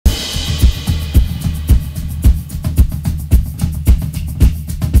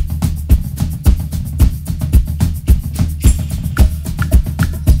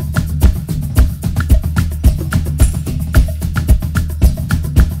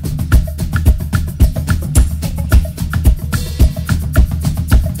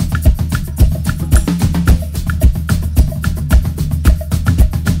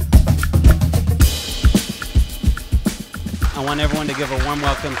want everyone to give a warm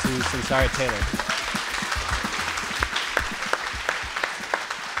welcome to Sunsara Taylor.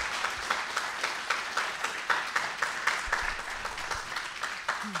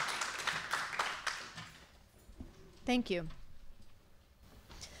 Thank you.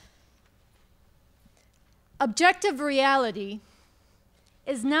 Objective reality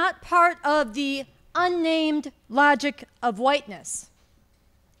is not part of the unnamed logic of whiteness,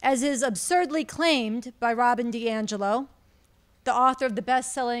 as is absurdly claimed by Robin DiAngelo, the author of the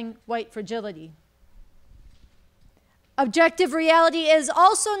best-selling White Fragility. Objective reality is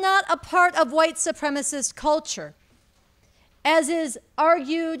also not a part of white supremacist culture, as is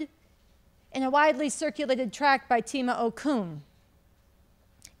argued in a widely circulated tract by Tima Okun.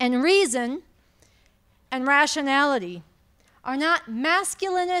 And reason and rationality are not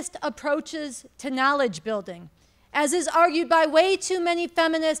masculinist approaches to knowledge building, as is argued by way too many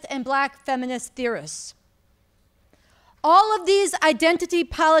feminist and black feminist theorists. All of these identity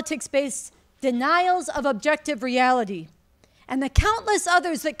politics-based denials of objective reality, and the countless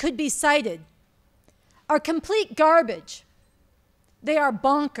others that could be cited, are complete garbage. They are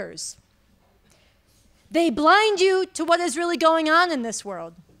bonkers. They blind you to what is really going on in this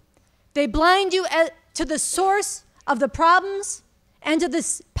world. They blind you to the source of the problems and to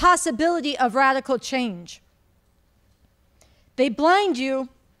the possibility of radical change. They blind you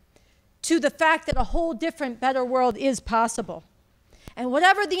to the fact that a whole different, better world is possible. And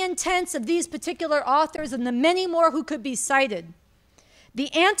whatever the intents of these particular authors and the many more who could be cited,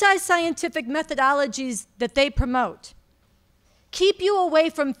 the anti-scientific methodologies that they promote keep you away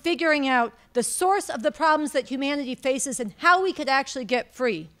from figuring out the source of the problems that humanity faces and how we could actually get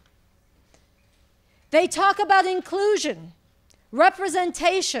free. They talk about inclusion,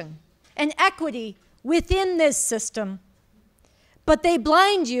 representation, and equity within this system, but they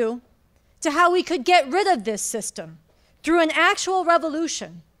blind you to how we could get rid of this system through an actual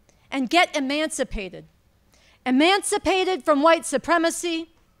revolution and get emancipated. Emancipated from white supremacy,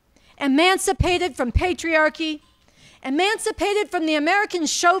 emancipated from patriarchy, emancipated from the American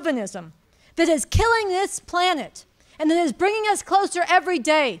chauvinism that is killing this planet and that is bringing us closer every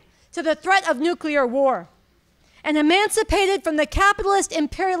day to the threat of nuclear war, and emancipated from the capitalist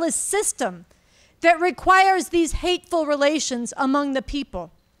imperialist system that requires these hateful relations among the people.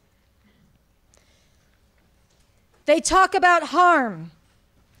 They talk about harm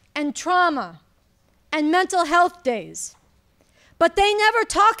and trauma and mental health days, but they never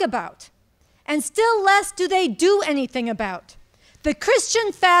talk about, and still less do they do anything about, the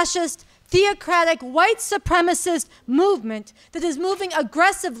Christian fascist, theocratic, white supremacist movement that is moving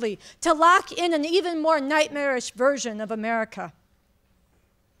aggressively to lock in an even more nightmarish version of America.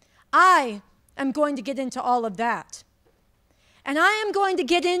 I am going to get into all of that. And I am going to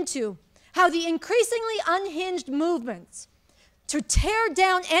get into how the increasingly unhinged movements to tear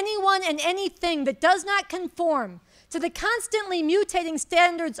down anyone and anything that does not conform to the constantly mutating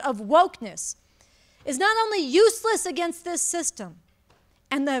standards of wokeness is not only useless against this system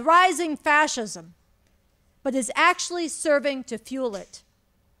and the rising fascism, but is actually serving to fuel it.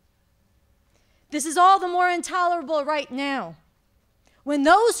 This is all the more intolerable right now, when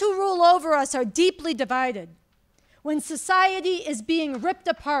those who rule over us are deeply divided, when society is being ripped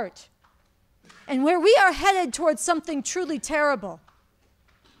apart, and where we are headed towards something truly terrible.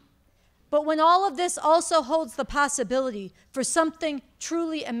 But when all of this also holds the possibility for something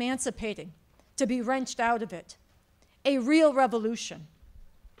truly emancipating to be wrenched out of it, a real revolution.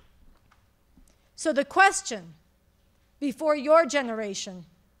 So the question before your generation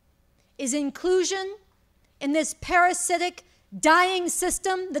is inclusion in this parasitic, dying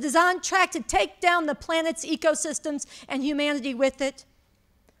system that is on track to take down the planet's ecosystems and humanity with it,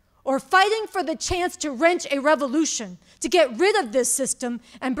 or fighting for the chance to wrench a revolution, to get rid of this system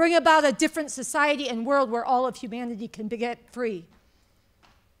and bring about a different society and world where all of humanity can get free.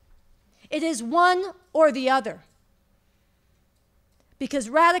 It is one or the other, because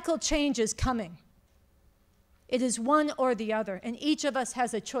radical change is coming. It is one or the other, and each of us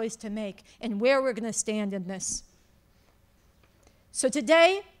has a choice to make in where we're going to stand in this. So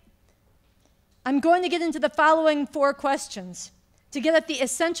today, I'm going to get into the following 4 questions to get at the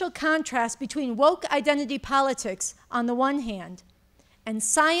essential contrast between woke identity politics on the one hand and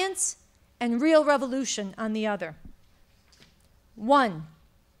science and real revolution on the other. 1,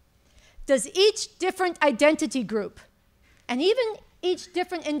 does each different identity group and even each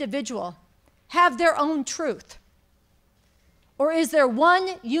different individual have their own truth? Or is there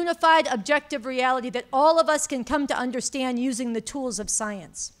one unified objective reality that all of us can come to understand using the tools of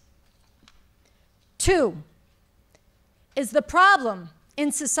science? 2, is the problem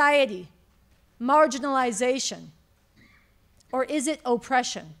in society marginalization, or is it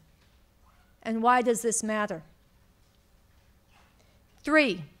oppression? And why does this matter?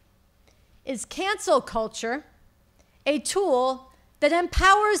 3, is cancel culture a tool that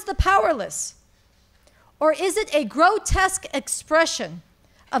empowers the powerless? Or is it a grotesque expression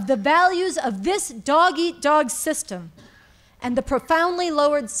of the values of this dog-eat-dog system and the profoundly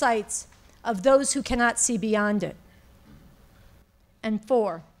lowered sights of those who cannot see beyond it? And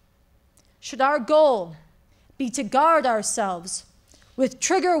 4, should our goal be to guard ourselves with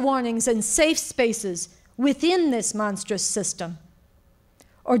trigger warnings and safe spaces within this monstrous system?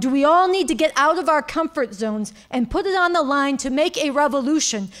 Or do we all need to get out of our comfort zones and put it on the line to make a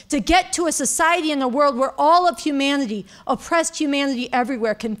revolution, to get to a society and a world where all of humanity, oppressed humanity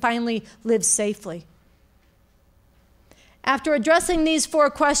everywhere, can finally live safely? After addressing these 4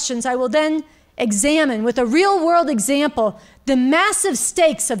 questions, I will then examine, with a real-world example, the massive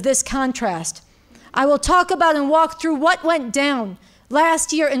stakes of this contrast. I will talk about and walk through what went down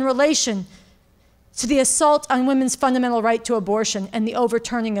last year in relation to the assault on women's fundamental right to abortion and the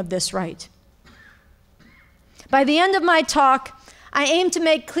overturning of this right. By the end of my talk, I aim to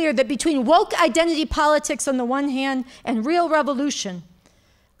make clear that between woke identity politics on the one hand and real revolution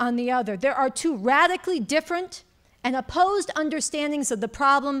on the other, there are 2 radically different and opposed understandings of the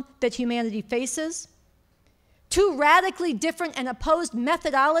problem that humanity faces, 2 radically different and opposed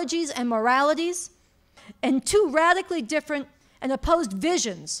methodologies and moralities, and 2 radically different and opposed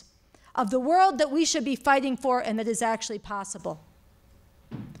visions of the world that we should be fighting for and that is actually possible.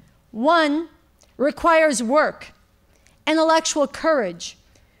 One requires work, intellectual courage,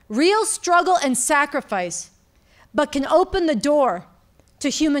 real struggle and sacrifice, but can open the door to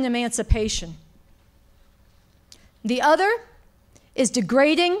human emancipation. The other is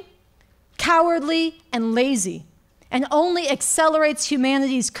degrading, cowardly, and lazy, and only accelerates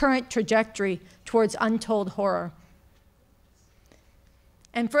humanity's current trajectory towards untold horror.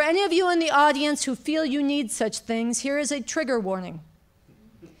 And for any of you in the audience who feel you need such things, here is a trigger warning.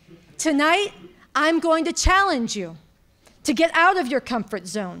 Tonight, I'm going to challenge you to get out of your comfort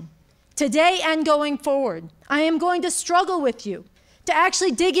zone. Today and going forward, I am going to struggle with you to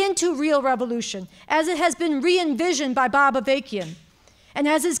actually dig into real revolution as it has been re-envisioned by Bob Avakian and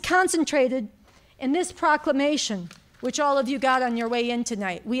as is concentrated in this proclamation, which all of you got on your way in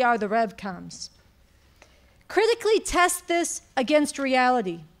tonight. We are the RevComs. Critically test this against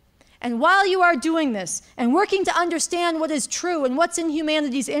reality. And while you are doing this and working to understand what is true and what's in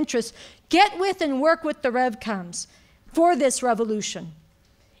humanity's interest, get with and work with the RevComs for this revolution.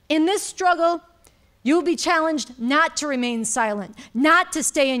 In this struggle, you'll be challenged not to remain silent, not to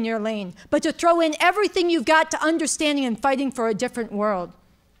stay in your lane, but to throw in everything you've got to understanding and fighting for a different world.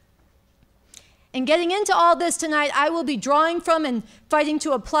 In getting into all this tonight, I will be drawing from and fighting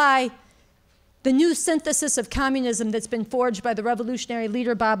to apply the new synthesis of communism that's been forged by the revolutionary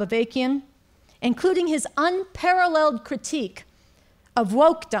leader Bob Avakian, including his unparalleled critique of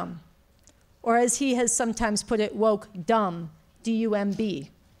wokedom, or as he has sometimes put it, woke dumb,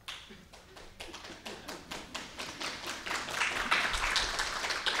 D-U-M-B.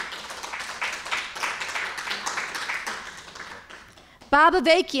 Bob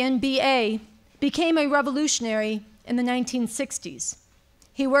Avakian, B.A., became a revolutionary in the 1960s.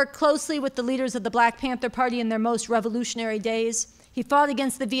 He worked closely with the leaders of the Black Panther Party in their most revolutionary days. He fought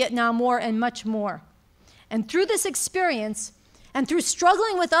against the Vietnam War and much more. And through this experience, and through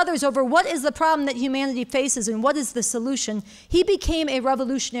struggling with others over what is the problem that humanity faces and what is the solution, he became a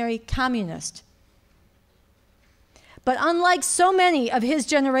revolutionary communist. But unlike so many of his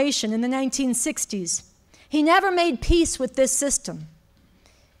generation in the 1960s, he never made peace with this system.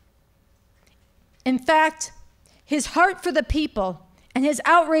 In fact, his heart for the people and his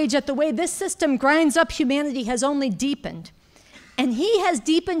outrage at the way this system grinds up humanity has only deepened. And he has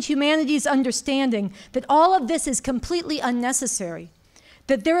deepened humanity's understanding that all of this is completely unnecessary,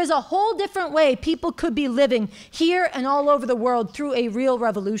 that there is a whole different way people could be living here and all over the world through a real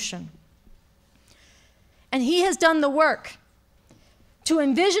revolution. And he has done the work to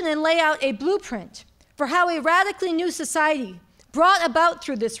envision and lay out a blueprint for how a radically new society brought about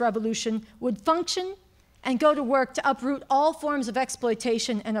through this revolution would function and go to work to uproot all forms of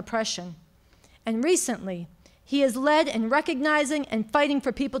exploitation and oppression. And recently, he has led in recognizing and fighting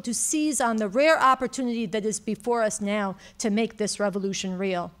for people to seize on the rare opportunity that is before us now to make this revolution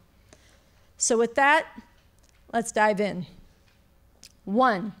real. So with that, let's dive in.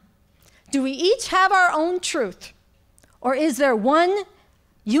 1, do we each have our own truth? Or is there one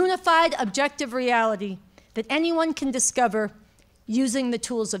unified objective reality that anyone can discover using the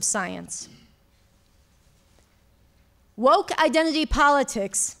tools of science? Woke identity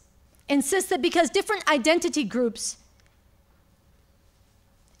politics insists that because different identity groups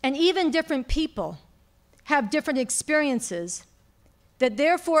and even different people have different experiences, that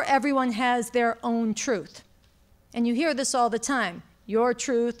therefore everyone has their own truth. And you hear this all the time. Your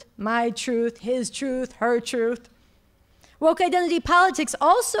truth, my truth, his truth, her truth. Woke identity politics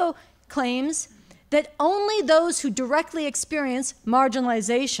also claims that only those who directly experience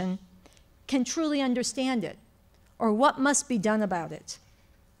marginalization can truly understand it, or what must be done about it.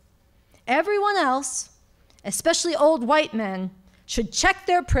 Everyone else, especially old white men, should check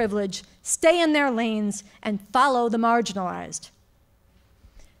their privilege, stay in their lanes, and follow the marginalized.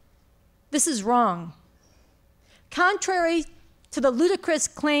 This is wrong. Contrary to the ludicrous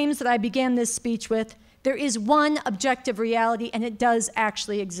claims that I began this speech with, there is one objective reality, and it does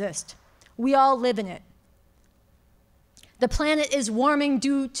actually exist. We all live in it. The planet is warming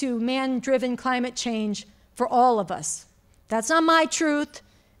due to man-driven climate change for all of us. That's not my truth.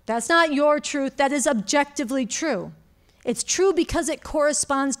 That's not your truth. That is objectively true. It's true because it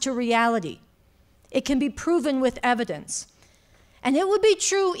corresponds to reality. It can be proven with evidence. And it would be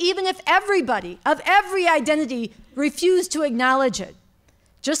true even if everybody of every identity refused to acknowledge it.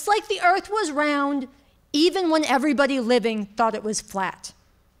 Just like the earth was round, even when everybody living thought it was flat.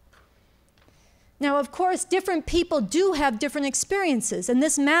 Now, of course, different people do have different experiences, and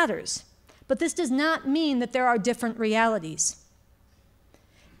this matters. But this does not mean that there are different realities.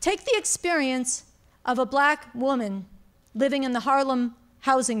 Take the experience of a black woman living in the Harlem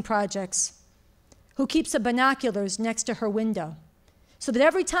housing projects who keeps the binoculars next to her window, so that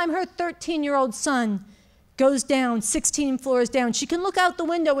every time her 13-year-old son goes down 16 floors down, she can look out the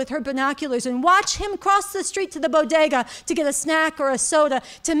window with her binoculars and watch him cross the street to the bodega to get a snack or a soda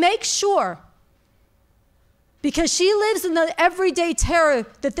to make sure, because she lives in the everyday terror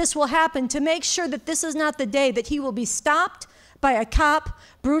that this will happen, to make sure that this is not the day that he will be stopped by a cop,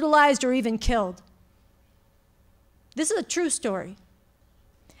 brutalized, or even killed. This is a true story.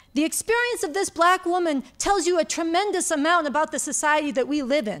 The experience of this black woman tells you a tremendous amount about the society that we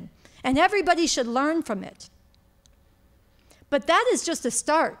live in, and everybody should learn from it. But that is just a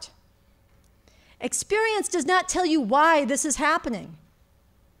start. Experience does not tell you why this is happening.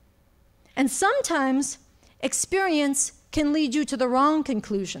 And sometimes experience can lead you to the wrong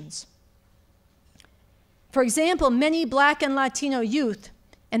conclusions. For example, many black and Latino youth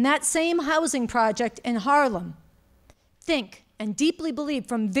in that same housing project in Harlem think and deeply believe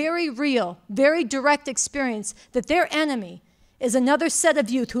from very real, very direct experience that their enemy is another set of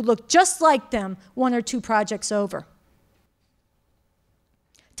youth who look just like them 1 or 2 projects over.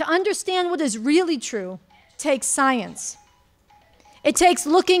 To understand what is really true takes science. It takes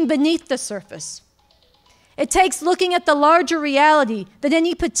looking beneath the surface. It takes looking at the larger reality that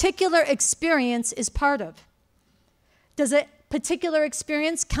any particular experience is part of. Does a particular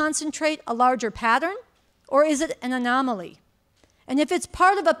experience concentrate a larger pattern, or is it an anomaly? And if it's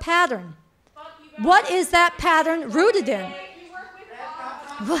part of a pattern, what is that pattern rooted in?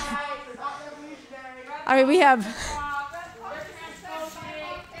 All right, we have...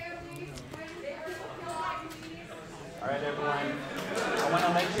 All right, everyone. I want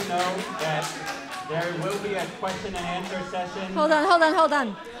to let you know that there will be a question and answer session. Hold on.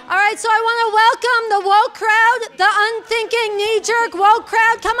 All right, so I want to welcome the woke crowd, the unthinking, knee-jerk woke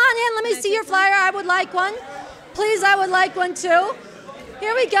crowd. Come on in. Let me see your flyer. I would like one. Please, I would like one too.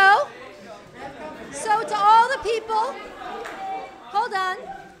 Here we go. So to all the people, hold on.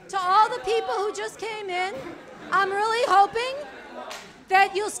 To all the people who just came in, I'm really hoping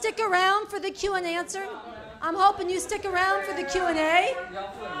that you'll stick around for the Q and answer. I'm hoping you stick around for the Q&A.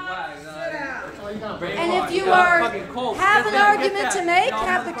 And if you have an argument to make,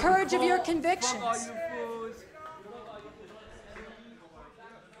 have the courage of your convictions.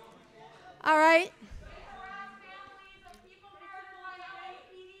 All right.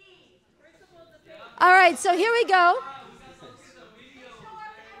 All right, so here we go.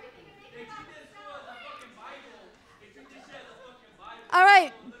 All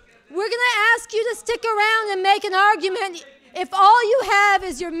right. We're going to ask you to stick around and make an argument. If all you have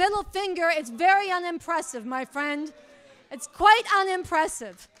is your middle finger, it's very unimpressive, my friend. It's quite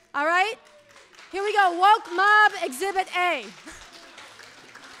unimpressive. All right? Here we go. Woke Mob Exhibit A.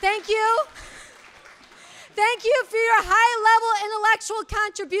 Thank you. Thank you for your high-level intellectual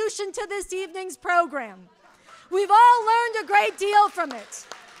contribution to this evening's program. We've all learned a great deal from it.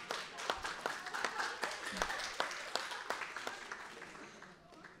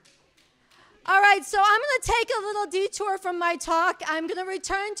 All right, so I'm going to take a little detour from my talk. I'm going to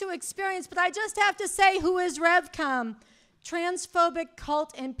return to experience, but I just have to say, who is RevCom? Transphobic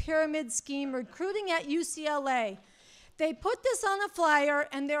cult and pyramid scheme recruiting at UCLA. They put this on a flyer,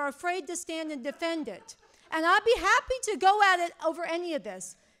 and they're afraid to stand and defend it. And I'd be happy to go at it over any of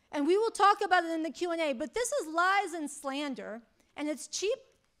this. And we will talk about it in the Q&A, but this is lies and slander, and it's cheap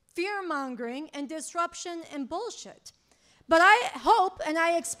fear-mongering and disruption and bullshit. But I hope and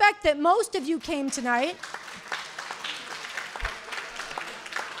I expect that most of you came tonight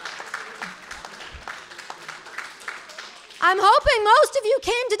I'm hoping most of you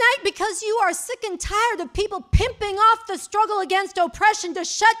came tonight because you are sick and tired of people pimping off the struggle against oppression to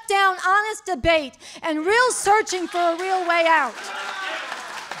shut down honest debate and real searching for a real way out.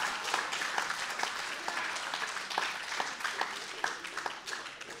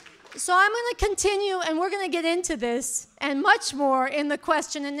 So I'm going to continue, and we're going to get into this and much more in the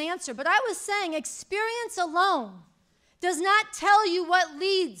question and answer. But I was saying experience alone does not tell you what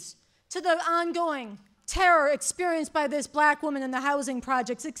leads to the ongoing terror experienced by this black woman in the housing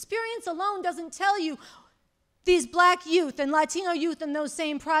projects. Experience alone doesn't tell you, these black youth and Latino youth in those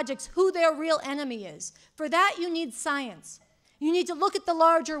same projects, who their real enemy is. For that, you need science. You need to look at the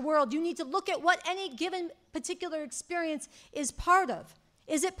larger world. You need to look at what any given particular experience is part of.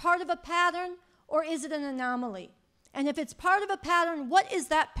 Is it part of a pattern, or is it an anomaly? And if it's part of a pattern, what is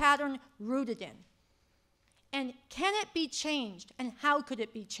that pattern rooted in? And can it be changed? And how could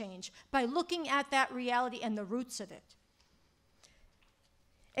it be changed? By looking at that reality and the roots of it.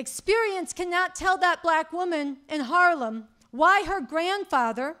 Experience cannot tell that black woman in Harlem why her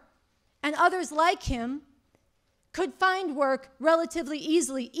grandfather and others like him could find work relatively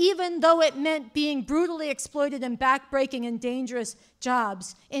easily, even though it meant being brutally exploited in backbreaking and dangerous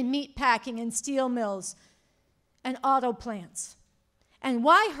jobs in meat packing and steel mills and auto plants. And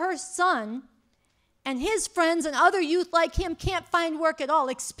why her son and his friends and other youth like him can't find work at all.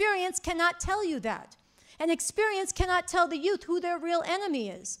 Experience cannot tell you that. And experience cannot tell the youth who their real enemy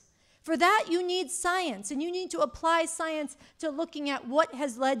is. For that, you need science, and you need to apply science to looking at what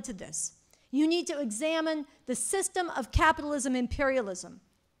has led to this. You need to examine the system of capitalism imperialism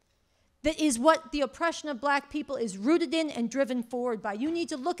that is what the oppression of black people is rooted in and driven forward by. You need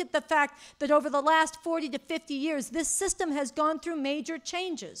to look at the fact that over the last 40 to 50 years, this system has gone through major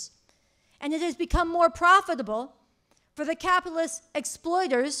changes. And it has become more profitable for the capitalist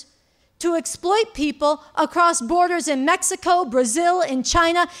exploiters to exploit people across borders in Mexico, Brazil, and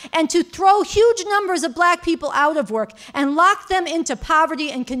China, and to throw huge numbers of black people out of work and lock them into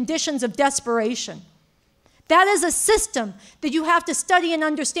poverty and conditions of desperation. That is a system that you have to study and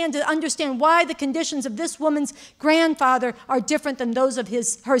understand to understand why the conditions of this woman's grandfather are different than those of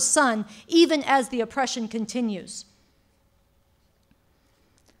her son, even as the oppression continues.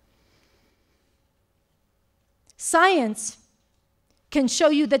 Science can show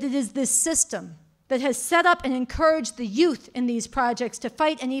you that it is this system that has set up and encouraged the youth in these projects to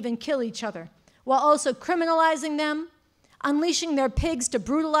fight and even kill each other, while also criminalizing them, unleashing their pigs to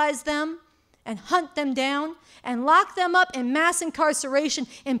brutalize them and hunt them down, and lock them up in mass incarceration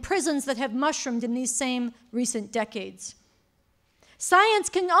in prisons that have mushroomed in these same recent decades. Science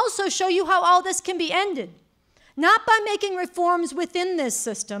can also show you how all this can be ended, not by making reforms within this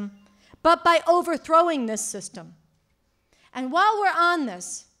system, but by overthrowing this system. And while we're on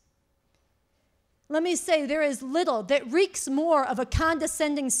this, let me say there is little that reeks more of a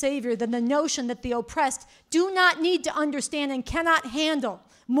condescending savior than the notion that the oppressed do not need to understand and cannot handle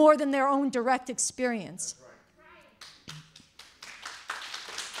more than their own direct experience.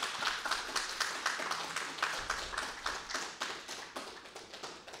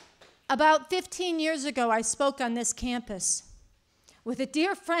 About 15 years ago, I spoke on this campus with a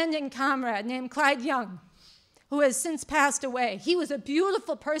dear friend and comrade named Clyde Young, who has since passed away. He was a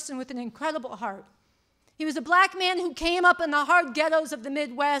beautiful person with an incredible heart. He was a black man who came up in the hard ghettos of the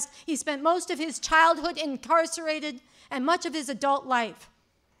Midwest. He spent most of his childhood incarcerated and much of his adult life.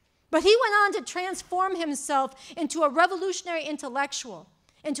 But he went on to transform himself into a revolutionary intellectual,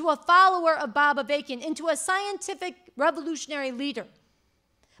 into a follower of Bob Avakian, into a scientific revolutionary leader.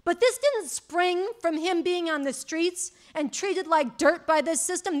 But this didn't spring from him being on the streets and treated like dirt by this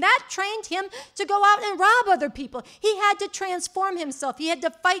system. That trained him to go out and rob other people. He had to transform himself. He had to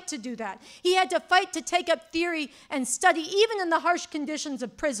fight to do that. He had to fight to take up theory and study, even in the harsh conditions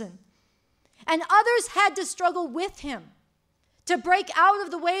of prison. And others had to struggle with him to break out of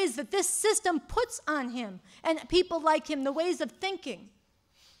the ways that this system puts on him and people like him, the ways of thinking.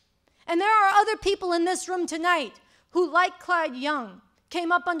 And there are other people in this room tonight who, like Clyde Young,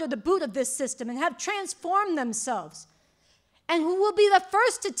 came up under the boot of this system and have transformed themselves, and who will be the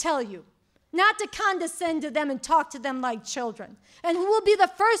first to tell you not to condescend to them and talk to them like children, and who will be the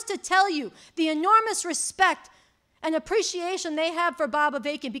first to tell you the enormous respect and appreciation they have for Bob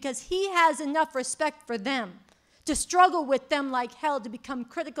Avakian because he has enough respect for them to struggle with them like hell, to become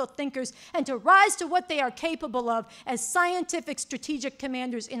critical thinkers, and to rise to what they are capable of as scientific strategic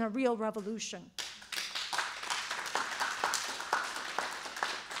commanders in a real revolution.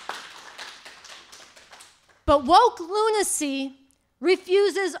 But woke lunacy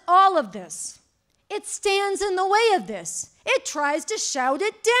refuses all of this. It stands in the way of this. It tries to shout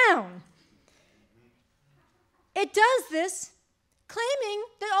it down. It does this claiming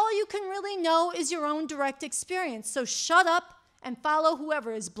that all you can really know is your own direct experience. So shut up and follow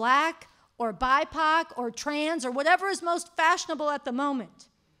whoever is black or BIPOC or trans or whatever is most fashionable at the moment.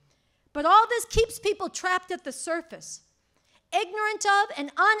 But all this keeps people trapped at the surface, ignorant of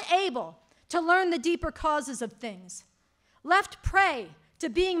and unable to learn the deeper causes of things, left prey to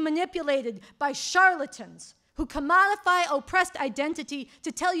being manipulated by charlatans who commodify oppressed identity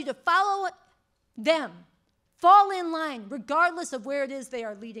to tell you to follow them, fall in line regardless of where it is they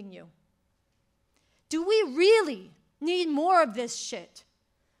are leading you. Do we really need more of this shit?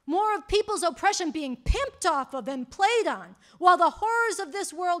 More of people's oppression being pimped off of and played on while the horrors of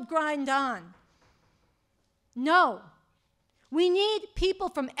this world grind on? No. We need people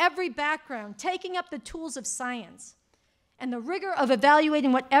from every background taking up the tools of science and the rigor of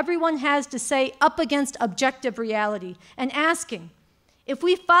evaluating what everyone has to say up against objective reality and asking, if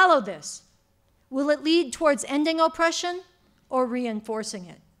we follow this, will it lead towards ending oppression or reinforcing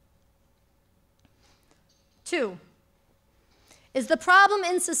it? 2, is the problem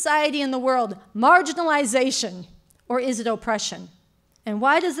in society and the world marginalization or is it oppression? And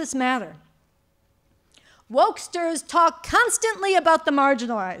why does this matter? Wokesters talk constantly about the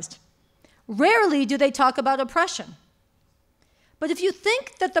marginalized. Rarely do they talk about oppression. But if you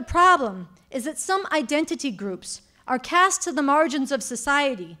think that the problem is that some identity groups are cast to the margins of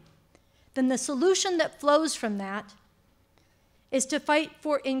society, then the solution that flows from that is to fight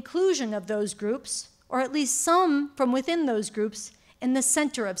for inclusion of those groups, or at least some from within those groups, in the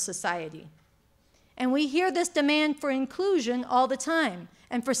center of society. And we hear this demand for inclusion all the time,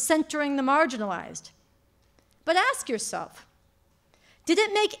 and for centering the marginalized. But ask yourself, did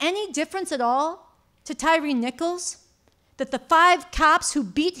it make any difference at all to Tyree Nichols that the 5 cops who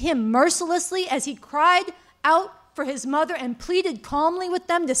beat him mercilessly as he cried out for his mother and pleaded calmly with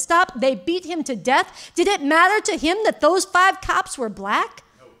them to stop, they beat him to death? Did it matter to him that those 5 cops were black?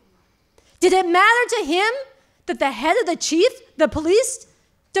 No. Did it matter to him that the head of the police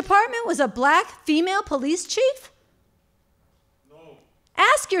department was a black female police chief? No.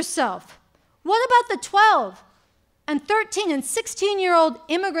 Ask yourself, what about the 12 and 13 and 16-year-old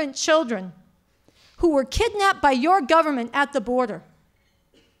immigrant children who were kidnapped by your government at the border?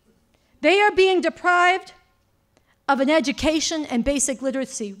 They are being deprived of an education and basic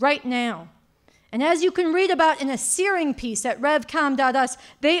literacy right now. And as you can read about in a searing piece at revcom.us,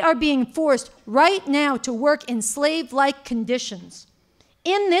 they are being forced right now to work in slave-like conditions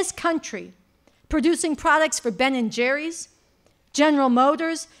in this country, producing products for Ben & Jerry's, General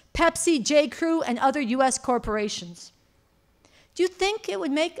Motors, Pepsi, J.Crew, and other U.S. corporations. Do you think it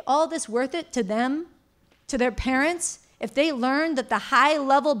would make all this worth it to them, to their parents, if they learned that the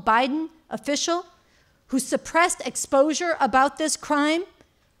high-level Biden official who suppressed exposure about this crime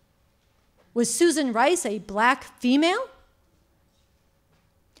was Susan Rice, a black female?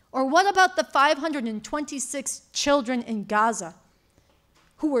 Or what about the 526 children in Gaza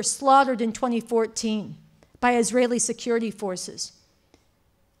who were slaughtered in 2014 by Israeli security forces?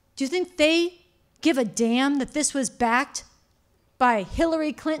 Do you think they give a damn that this was backed by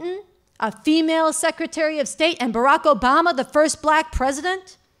Hillary Clinton, a female Secretary of State, and Barack Obama, the first black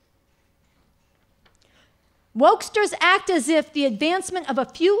president? Wokesters act as if the advancement of a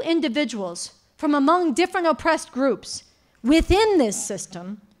few individuals from among different oppressed groups within this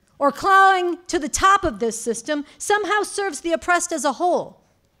system, or clawing to the top of this system, somehow serves the oppressed as a whole.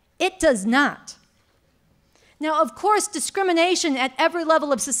 It does not. Now, of course, discrimination at every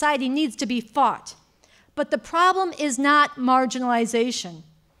level of society needs to be fought. But the problem is not marginalization.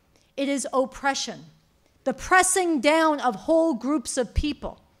 It is oppression, the pressing down of whole groups of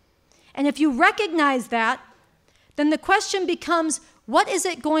people. And if you recognize that, then the question becomes, what is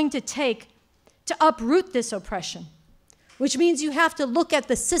it going to take to uproot this oppression? Which means you have to look at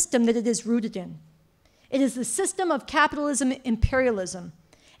the system that it is rooted in. It is the system of capitalism imperialism.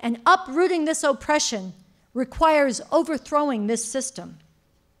 And uprooting this oppression requires overthrowing this system.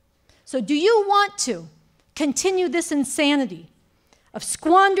 So do you want to continue this insanity of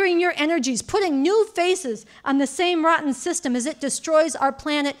squandering your energies, putting new faces on the same rotten system as it destroys our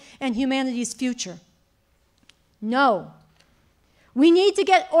planet and humanity's future? No. We need to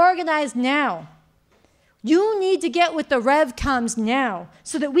get organized now. You need to get with the rev comms now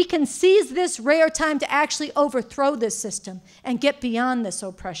so that we can seize this rare time to actually overthrow this system and get beyond this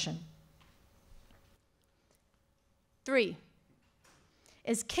oppression. 3,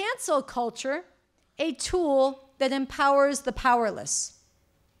 is cancel culture a tool that empowers the powerless?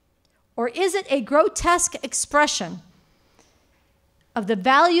 Or is it a grotesque expression of the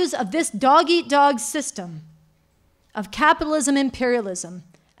values of this dog-eat-dog system of capitalism, imperialism,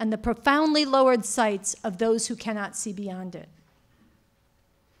 and the profoundly lowered sights of those who cannot see beyond it?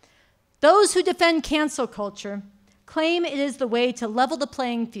 Those who defend cancel culture claim it is the way to level the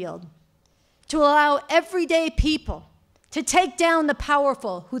playing field, to allow everyday people to take down the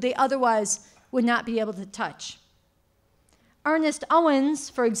powerful who they otherwise would not be able to touch. Ernest Owens,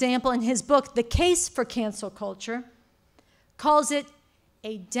 for example, in his book, The Case for Cancel Culture, calls it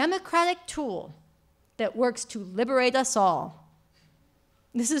a democratic tool that works to liberate us all.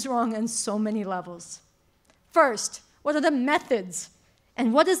 This is wrong on so many levels. First, what are the methods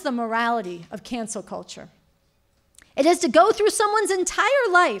and what is the morality of cancel culture? It is to go through someone's entire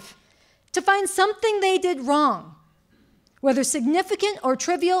life to find something they did wrong, whether significant or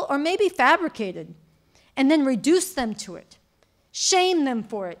trivial or maybe fabricated, and then reduce them to it, shame them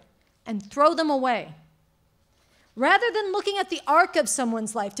for it, and throw them away. Rather than looking at the arc of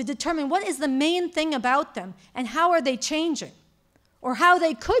someone's life to determine what is the main thing about them and how are they changing, or how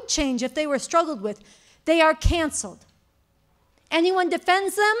they could change if they were struggled with, they are canceled. Anyone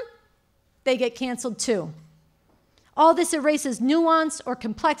defends them, they get canceled too. All this erases nuance or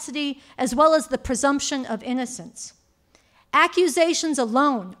complexity, as well as the presumption of innocence. Accusations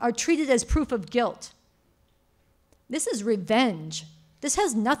alone are treated as proof of guilt. This is revenge. This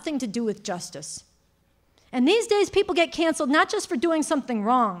has nothing to do with justice. And these days, people get canceled not just for doing something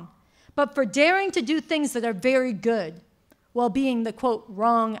wrong, but for daring to do things that are very good, while being the, quote,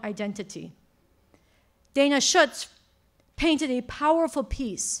 wrong identity. Dana Schutz painted a powerful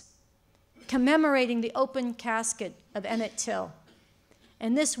piece commemorating the open casket of Emmett Till.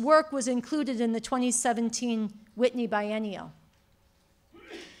 And this work was included in the 2017 Whitney Biennial.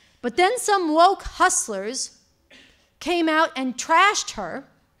 But then some woke hustlers came out and trashed her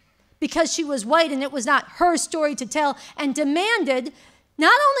because she was white and it was not her story to tell, and demanded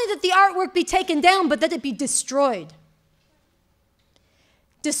not only that the artwork be taken down, but that it be destroyed.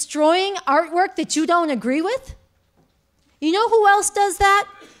 Destroying artwork that you don't agree with? You know who else does that?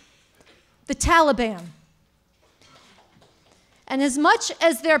 The Taliban. And as much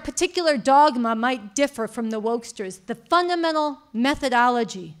as their particular dogma might differ from the wokesters, the fundamental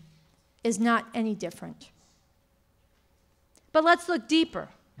methodology is not any different. But let's look deeper.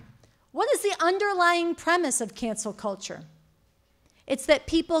 What is the underlying premise of cancel culture? It's that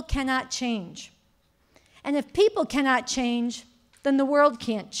people cannot change. And if people cannot change, then the world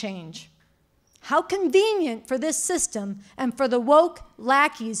can't change. How convenient for this system and for the woke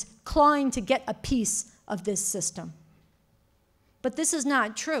lackeys clawing to get a piece of this system. But this is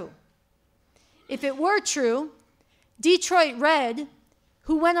not true. If it were true, Detroit Red,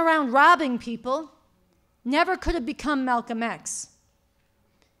 who went around robbing people, never could have become Malcolm X.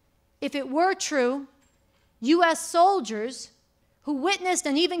 If it were true, US soldiers who witnessed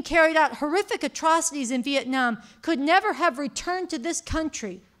and even carried out horrific atrocities in Vietnam could never have returned to this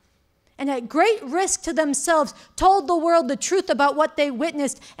country and at great risk to themselves told the world the truth about what they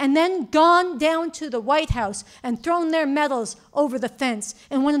witnessed and then gone down to the White House and thrown their medals over the fence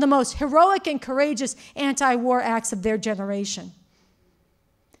in one of the most heroic and courageous anti-war acts of their generation.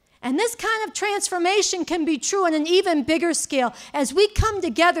 And this kind of transformation can be true on an even bigger scale as we come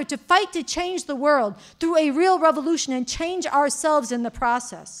together to fight to change the world through a real revolution and change ourselves in the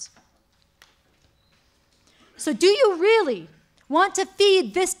process. So do you really want to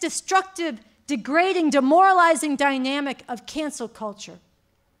feed this destructive, degrading, demoralizing dynamic of cancel culture?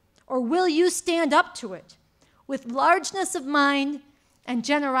 Or will you stand up to it with largeness of mind and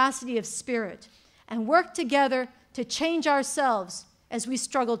generosity of spirit and work together to change ourselves as we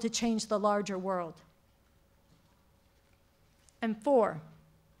struggle to change the larger world? And 4,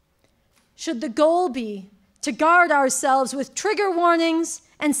 should the goal be to guard ourselves with trigger warnings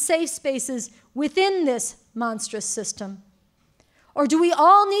and safe spaces within this monstrous system? Or do we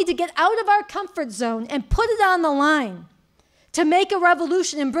all need to get out of our comfort zone and put it on the line to make a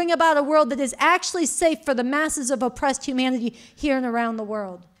revolution and bring about a world that is actually safe for the masses of oppressed humanity here and around the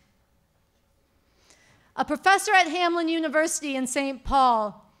world? A professor at Hamline University in St.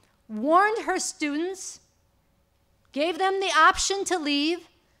 Paul warned her students, gave them the option to leave,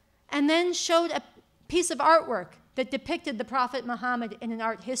 and then showed a piece of artwork that depicted the Prophet Muhammad in an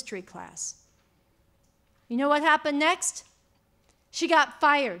art history class. You know what happened next? She got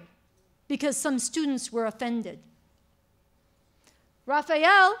fired because some students were offended.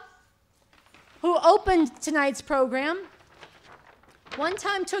 Raphael, who opened tonight's program, one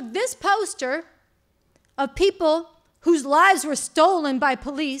time took this poster of people whose lives were stolen by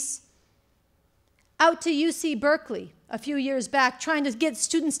police out to UC Berkeley a few years back, trying to get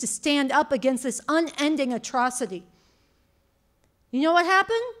students to stand up against this unending atrocity. You know what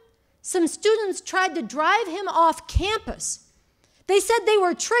happened? Some students tried to drive him off campus. They said they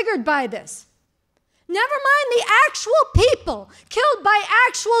were triggered by this. Never mind the actual people killed by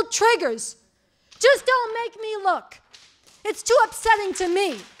actual triggers. Just don't make me look. It's too upsetting to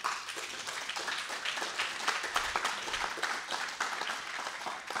me.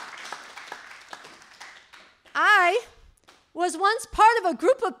 I was once part of a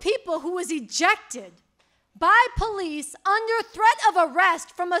group of people who was ejected by police under threat of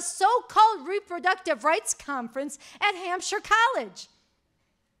arrest from a so-called reproductive rights conference at Hampshire College.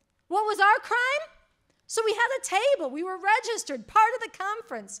 What was our crime? So we had a table, we were registered, part of the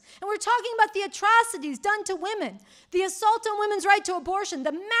conference, and we're talking about the atrocities done to women, the assault on women's right to abortion,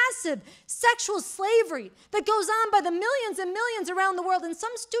 the massive sexual slavery that goes on by the millions and millions around the world. And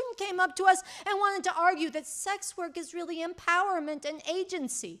some student came up to us and wanted to argue that sex work is really empowerment and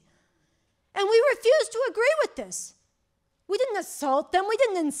agency. And we refused to agree with this. We didn't assault them, we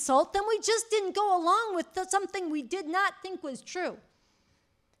didn't insult them, we just didn't go along with something we did not think was true.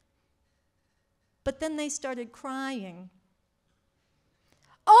 But then they started crying.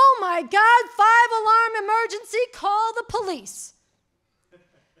 Oh my God, 5-alarm emergency, call the police.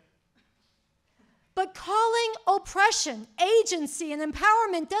 But calling oppression, agency, and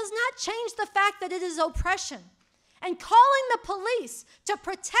empowerment does not change the fact that it is oppression. And calling the police to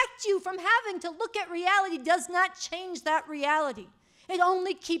protect you from having to look at reality does not change that reality. It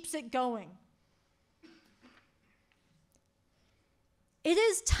only keeps it going. It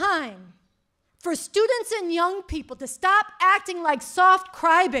is time for students and young people to stop acting like soft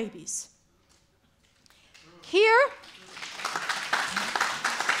crybabies. Here,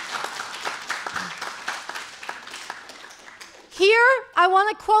 I want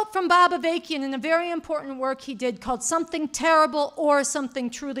to quote from Bob Avakian in a very important work he did called Something Terrible or Something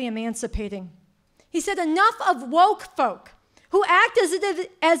Truly Emancipating. He said, enough of woke folk who act as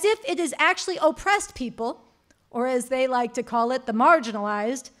if it is actually oppressed people, or as they like to call it, the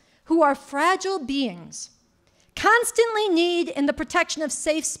marginalized, who are fragile beings, constantly need in the protection of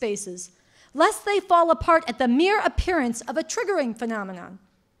safe spaces, lest they fall apart at the mere appearance of a triggering phenomenon.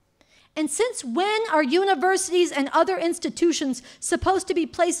 And since when are universities and other institutions supposed to be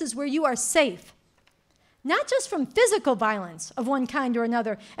places where you are safe? Not just from physical violence of one kind or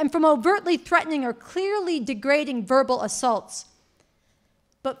another, and from overtly threatening or clearly degrading verbal assaults,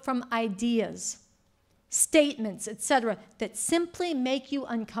 but from ideas, statements, etc., that simply make you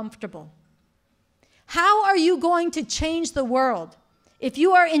uncomfortable. How are you going to change the world if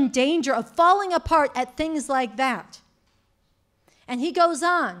you are in danger of falling apart at things like that? And he goes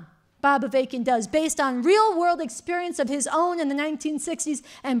on, Bob Avakian does, based on real-world experience of his own in the 1960s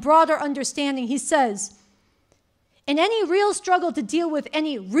and broader understanding. He says, in any real struggle to deal with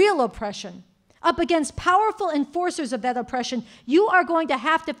any real oppression, up against powerful enforcers of that oppression, you are going to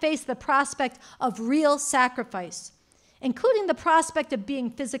have to face the prospect of real sacrifice, including the prospect of being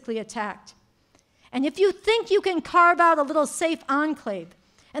physically attacked. And if you think you can carve out a little safe enclave,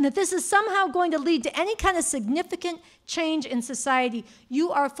 and that this is somehow going to lead to any kind of significant change in society,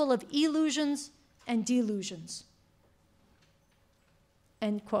 you are full of illusions and delusions.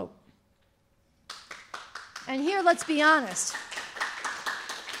 End quote. And here, let's be honest.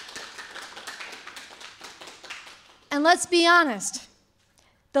 And let's be honest,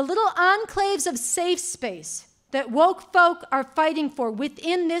 the little enclaves of safe space that woke folk are fighting for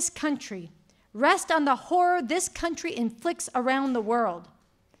within this country rest on the horror this country inflicts around the world.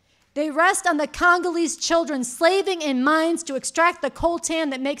 They rest on the Congolese children slaving in mines to extract the coltan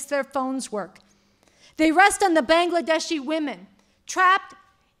that makes their phones work. They rest on the Bangladeshi women trapped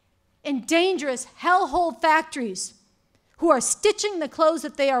in dangerous hellhole factories who are stitching the clothes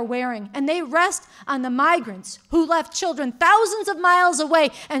that they are wearing. And they rest on the migrants who left children thousands of miles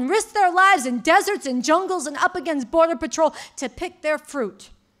away and risked their lives in deserts and jungles and up against Border Patrol to pick their fruit.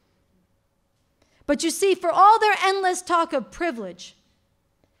 But you see, for all their endless talk of privilege,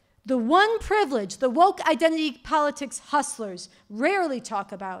 the one privilege the woke identity politics hustlers rarely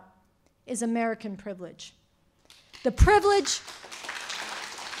talk about is American privilege. The privilege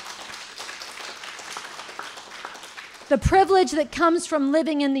that comes from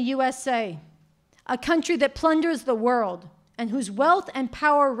living in the USA, a country that plunders the world and whose wealth and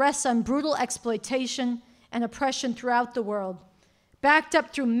power rests on brutal exploitation and oppression throughout the world, backed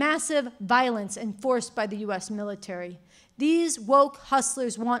up through massive violence enforced by the US military. These woke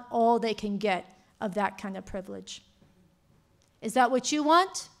hustlers want all they can get of that kind of privilege. Is that what you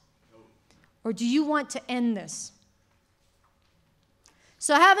want? Or do you want to end this?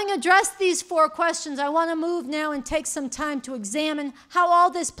 So having addressed these 4 questions, I want to move now and take some time to examine how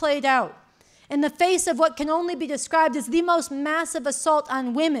all this played out in the face of what can only be described as the most massive assault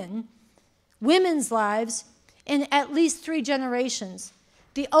on women's lives in at least 3 generations,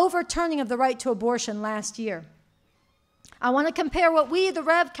 the overturning of the right to abortion last year. I want to compare what we, the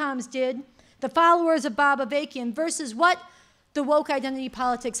RevComs, did, the followers of Bob Avakian, versus what the woke identity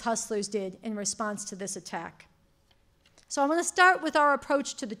politics hustlers did in response to this attack. So I want to start with our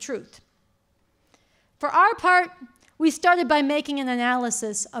approach to the truth. For our part, we started by making an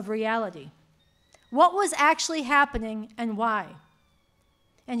analysis of reality. What was actually happening and why?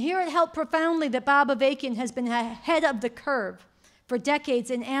 And here it helped profoundly that Bob Avakian has been ahead of the curve for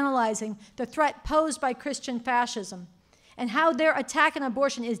decades in analyzing the threat posed by Christian fascism and how their attack on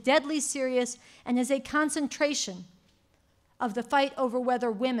abortion is deadly serious and is a concentration of the fight over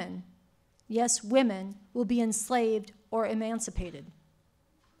whether women, yes, women, will be enslaved or emancipated.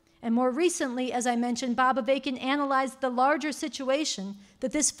 And more recently, as I mentioned, Bob Avakian analyzed the larger situation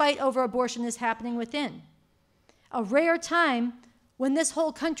that this fight over abortion is happening within. A rare time when this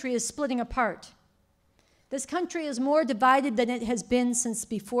whole country is splitting apart. This country is more divided than it has been since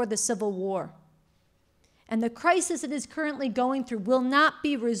before the Civil War. And the crisis it is currently going through will not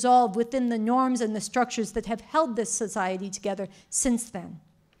be resolved within the norms and the structures that have held this society together since then.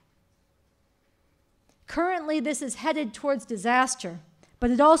 Currently, this is headed towards disaster,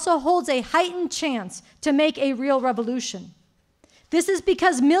 but it also holds a heightened chance to make a real revolution. This is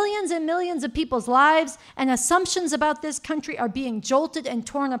because millions and millions of people's lives and assumptions about this country are being jolted and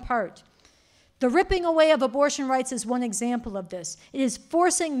torn apart. The ripping away of abortion rights is one example of this. It is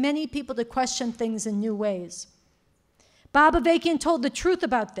forcing many people to question things in new ways. Bob Avakian told the truth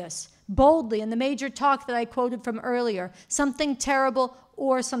about this boldly in the major talk that I quoted from earlier, Something Terrible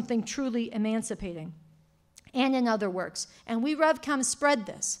or Something Truly Emancipating, and in other works. And we RevComs spread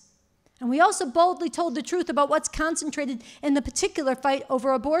this. And we also boldly told the truth about what's concentrated in the particular fight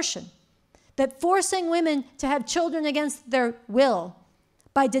over abortion, that forcing women to have children against their will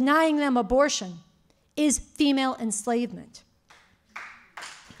by denying them abortion is female enslavement.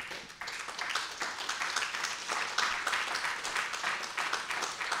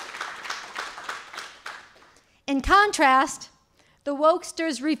 In contrast, the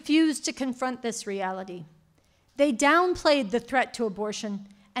wokesters refused to confront this reality. They downplayed the threat to abortion,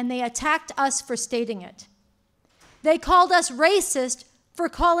 and they attacked us for stating it. They called us racist for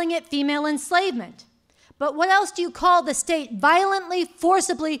calling it female enslavement. But what else do you call the state violently,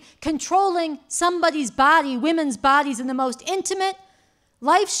 forcibly controlling somebody's body, women's bodies, in the most intimate,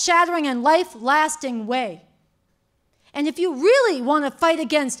 life-shattering, and life-lasting way? And if you really want to fight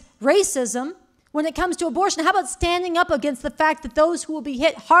against racism when it comes to abortion, how about standing up against the fact that those who will be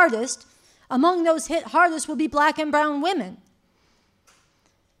hit hardest, among those hit hardest, will be black and brown women?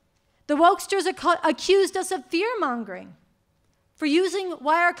 The wokesters accused us of fear-mongering for using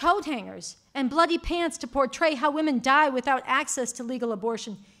wire coat hangers and bloody pants to portray how women die without access to legal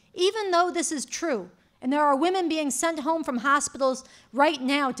abortion, even though this is true. And there are women being sent home from hospitals right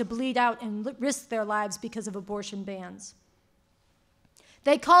now to bleed out and risk their lives because of abortion bans.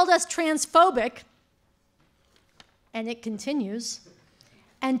 They called us transphobic, and it continues,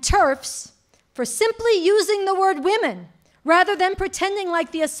 and TERFs for simply using the word women rather than pretending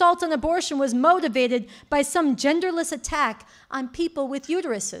like the assault on abortion was motivated by some genderless attack on people with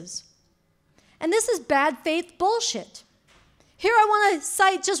uteruses. And this is bad faith bullshit. Here I want to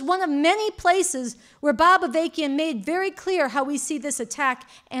cite just one of many places where Bob Avakian made very clear how we see this attack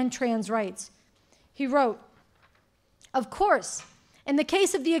and trans rights. He wrote, "Of course, in the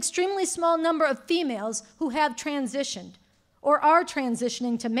case of the extremely small number of females who have transitioned or are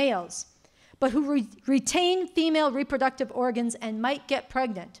transitioning to males, but who retain female reproductive organs and might get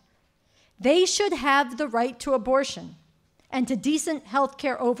pregnant, they should have the right to abortion and to decent health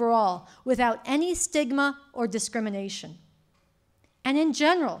care overall without any stigma or discrimination. And in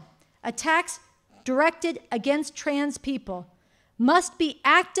general, attacks directed against trans people must be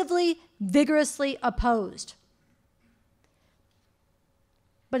actively, vigorously opposed.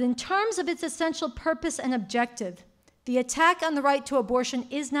 But in terms of its essential purpose and objective, the attack on the right to abortion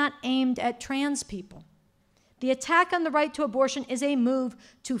is not aimed at trans people. The attack on the right to abortion is a move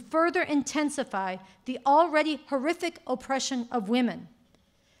to further intensify the already horrific oppression of women,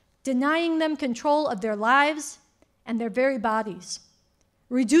 denying them control of their lives and their very bodies,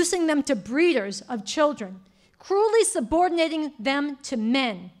 reducing them to breeders of children, cruelly subordinating them to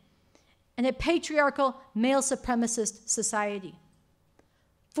men in a patriarchal, male supremacist society.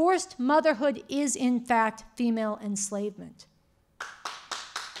 Forced motherhood is, in fact, female enslavement.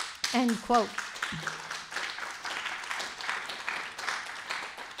 End quote.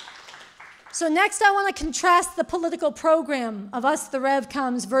 So next I want to contrast the political program of us, the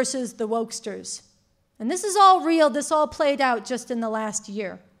Revcoms, versus the Wokesters. And this is all real. This all played out just in the last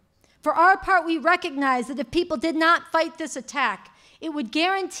year. For our part, we recognize that if people did not fight this attack, it would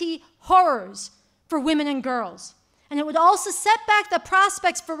guarantee horrors for women and girls. And it would also set back the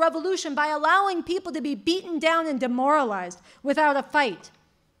prospects for revolution by allowing people to be beaten down and demoralized without a fight.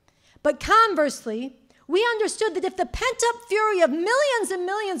 But conversely, we understood that if the pent-up fury of millions and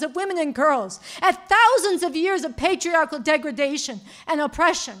millions of women and girls at thousands of years of patriarchal degradation and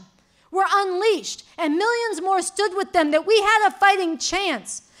oppression were unleashed and millions more stood with them, that we had a fighting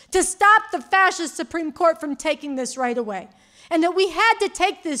chance to stop the fascist Supreme Court from taking this right away. And that we had to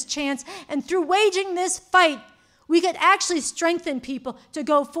take this chance, and through waging this fight, we could actually strengthen people to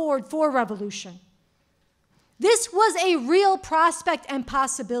go forward for revolution. This was a real prospect and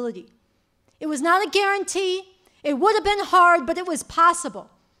possibility. It was not a guarantee. It would have been hard, but it was possible.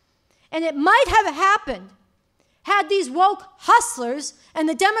 And it might have happened had these woke hustlers and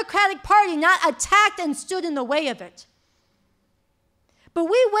the Democratic Party not attacked and stood in the way of it. But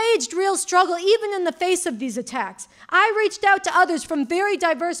we waged real struggle even in the face of these attacks. I reached out to others from very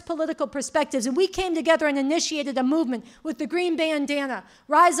diverse political perspectives, and we came together and initiated a movement with the green bandana,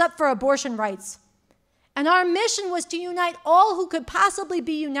 Rise Up for Abortion Rights. And our mission was to unite all who could possibly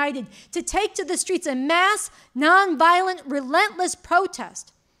be united, to take to the streets a mass, nonviolent, relentless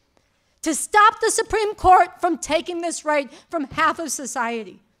protest, to stop the Supreme Court from taking this right from half of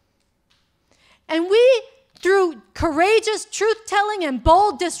society. And we, through courageous truth-telling and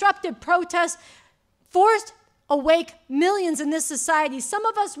bold disruptive protests, forced awake millions in this society. Some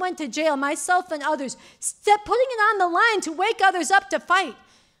of us went to jail, myself and others, putting it on the line to wake others up to fight.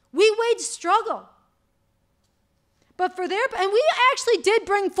 We waged struggle. And we actually did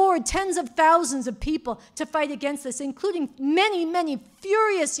bring forward tens of thousands of people to fight against this, including many, many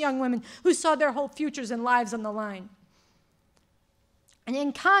furious young women who saw their whole futures and lives on the line. And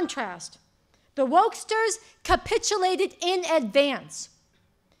in contrast, the Wokesters capitulated in advance.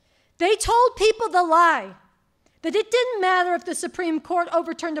 They told people the lie, that it didn't matter if the Supreme Court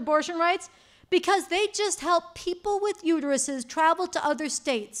overturned abortion rights, because they just helped people with uteruses travel to other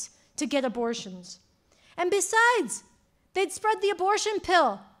states to get abortions. And besides, they'd spread the abortion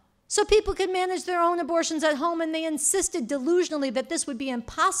pill so people could manage their own abortions at home, and they insisted delusionally that this would be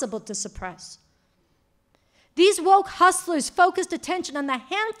impossible to suppress. These woke hustlers focused attention on the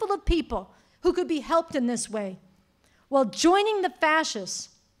handful of people who could be helped in this way, while joining the fascists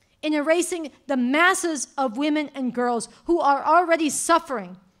in erasing the masses of women and girls who are already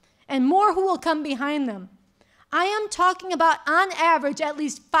suffering, and more who will come behind them. I am talking about, on average, at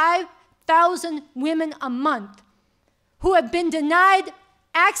least 5,000 women a month who have been denied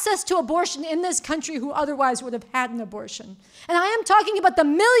access to abortion in this country who otherwise would have had an abortion. And I am talking about the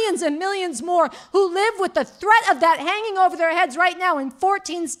millions and millions more who live with the threat of that hanging over their heads right now in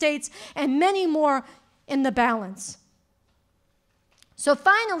 14 states and many more in the balance. So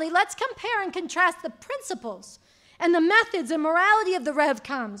finally, let's compare and contrast the principles and the methods and morality of the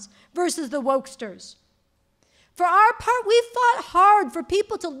Revcoms versus the Wokesters. For our part, we fought hard for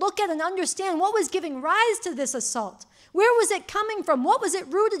people to look at and understand what was giving rise to this assault. Where was it coming from? What was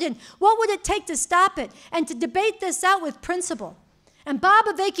it rooted in? What would it take to stop it? And to debate this out with principle. And Bob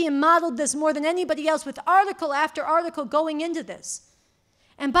Avakian modeled this more than anybody else with article after article going into this.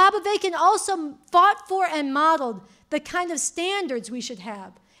 And Bob Avakian also fought for and modeled the kind of standards we should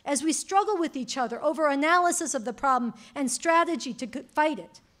have as we struggle with each other over analysis of the problem and strategy to fight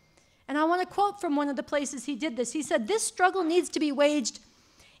it. And I want to quote from one of the places he did this. He said, "This struggle needs to be waged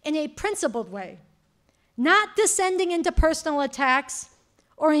in a principled way, not descending into personal attacks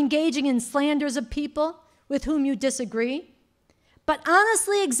or engaging in slanders of people with whom you disagree, but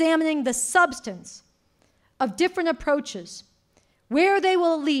honestly examining the substance of different approaches, where they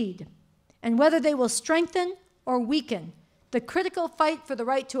will lead, and whether they will strengthen or weaken the critical fight for the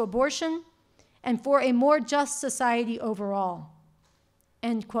right to abortion and for a more just society overall."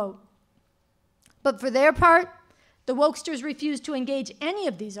 End quote. But for their part, the Wokesters refused to engage any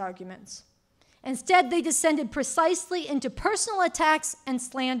of these arguments. Instead, they descended precisely into personal attacks and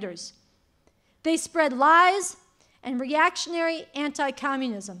slanders. They spread lies and reactionary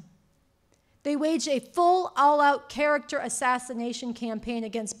anti-communism. They waged a full, all-out character assassination campaign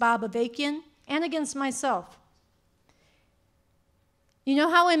against Bob Avakian and against myself. You know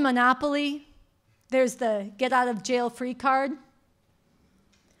how in Monopoly there's the get out of jail free card.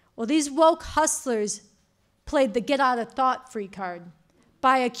 Well, these woke hustlers played the get out of thought free card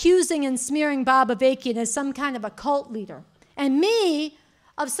by accusing and smearing Bob Avakian as some kind of a cult leader, and me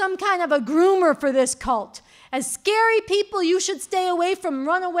of some kind of a groomer for this cult. As scary people you should stay away from,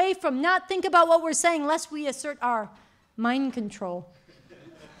 run away from, not think about what we're saying, lest we assert our mind control.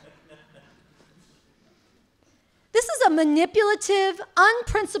 This is a manipulative,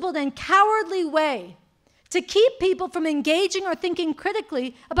 unprincipled, and cowardly way to keep people from engaging or thinking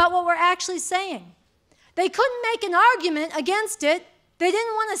critically about what we're actually saying. They couldn't make an argument against it. They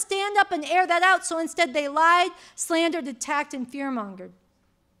didn't want to stand up and air that out, so instead they lied, slandered, attacked, and fear-mongered.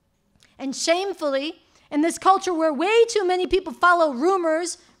 And shamefully, in this culture where way too many people follow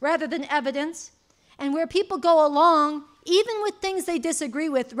rumors rather than evidence, and where people go along even with things they disagree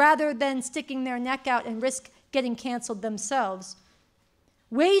with rather than sticking their neck out and risk getting canceled themselves,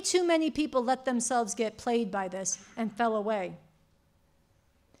 way too many people let themselves get played by this and fell away.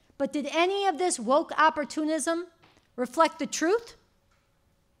 But did any of this woke opportunism reflect the truth?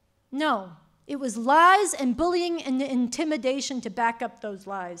 No. It was lies and bullying and intimidation to back up those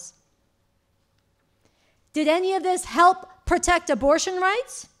lies. Did any of this help protect abortion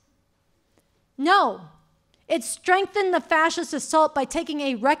rights? No. It strengthened the fascist assault by taking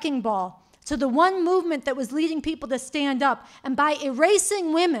a wrecking ball to the one movement that was leading people to stand up, and by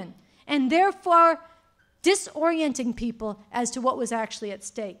erasing women and therefore disorienting people as to what was actually at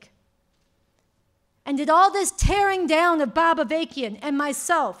stake. And did all this tearing down of Bob Avakian and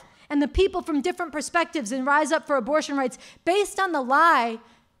myself and the people from different perspectives and Rise Up for Abortion Rights based on the lie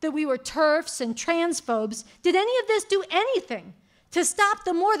that we were TERFs and transphobes, did any of this do anything to stop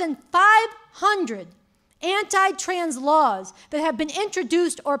the more than 500 anti-trans laws that have been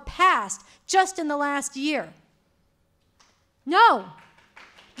introduced or passed just in the last year? No.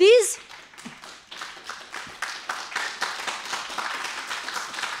 These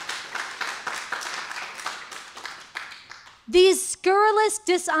scurrilous,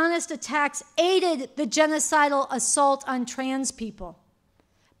 dishonest attacks aided the genocidal assault on trans people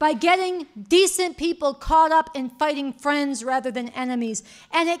by getting decent people caught up in fighting friends rather than enemies.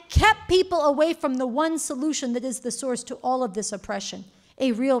 And it kept people away from the one solution that is the source to all of this oppression,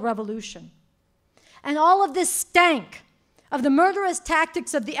 a real revolution. And all of this stank of the murderous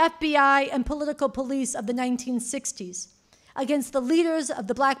tactics of the FBI and political police of the 1960s against the leaders of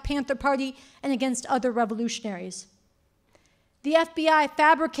the Black Panther Party and against other revolutionaries. The FBI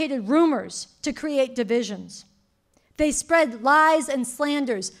fabricated rumors to create divisions. They spread lies and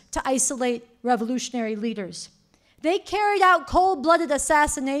slanders to isolate revolutionary leaders. They carried out cold-blooded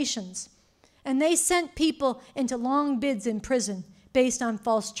assassinations, and they sent people into long bids in prison based on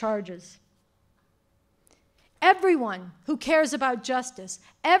false charges. Everyone who cares about justice,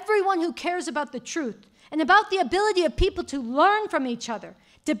 everyone who cares about the truth, and about the ability of people to learn from each other,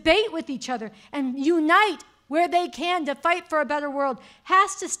 debate with each other, and unite where they can to fight for a better world,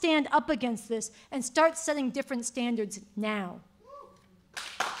 has to stand up against this and start setting different standards now.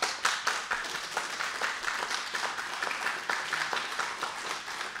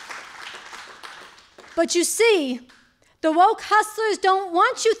 But you see, the woke hustlers don't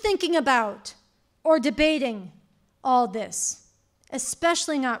want you thinking about or debating all this,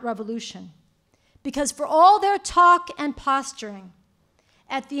 especially not revolution. Because for all their talk and posturing,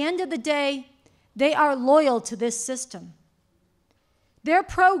 at the end of the day, they are loyal to this system. Their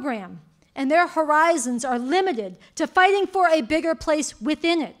program and their horizons are limited to fighting for a bigger place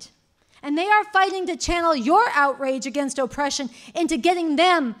within it. And they are fighting to channel your outrage against oppression into getting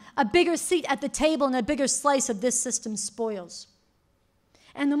them a bigger seat at the table and a bigger slice of this system's spoils.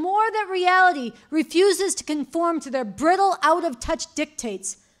 And the more that reality refuses to conform to their brittle, out-of-touch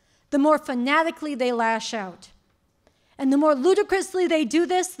dictates, the more fanatically they lash out. And the more ludicrously they do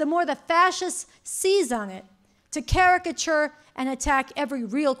this, the more the fascists seize on it to caricature and attack every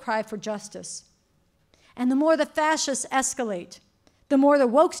real cry for justice. And the more the fascists escalate, the more the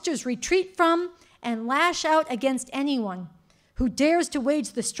wokesters retreat from and lash out against anyone who dares to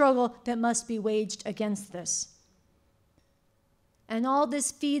wage the struggle that must be waged against this. And all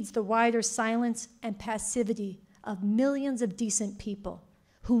this feeds the wider silence and passivity of millions of decent people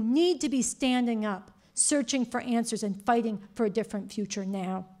who need to be standing up, searching for answers and fighting for a different future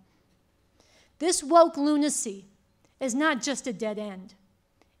now. This woke lunacy is not just a dead end.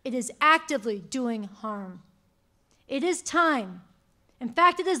 It is actively doing harm. It is time. In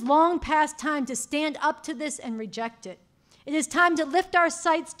fact, it is long past time to stand up to this and reject it. It is time to lift our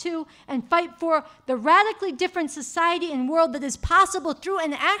sights to and fight for the radically different society and world that is possible through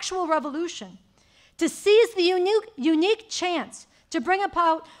an actual revolution, to seize the unique chance to bring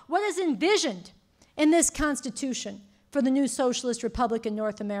about what is envisioned in this Constitution for the new Socialist Republic in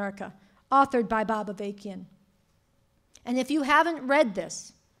North America, authored by Bob Avakian. And if you haven't read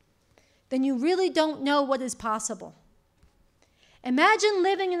this, then you really don't know what is possible. Imagine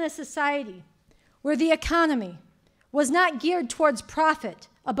living in a society where the economy was not geared towards profit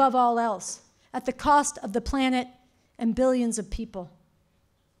above all else, at the cost of the planet and billions of people,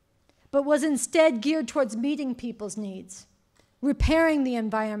 but was instead geared towards meeting people's needs, repairing the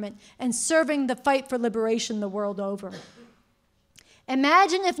environment, and serving the fight for liberation the world over.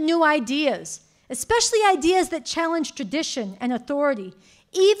 Imagine if new ideas, especially ideas that challenge tradition and authority,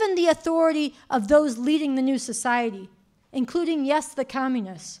 even the authority of those leading the new society, including, yes, the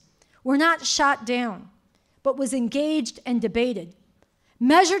communists, were not shot down, but was engaged and debated,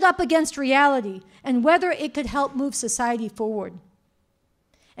 measured up against reality and whether it could help move society forward.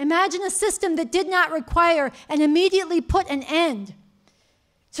 Imagine a system that did not require and immediately put an end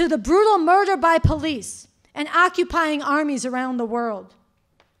to the brutal murder by police and occupying armies around the world.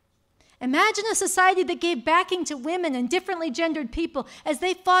 Imagine a society that gave backing to women and differently gendered people as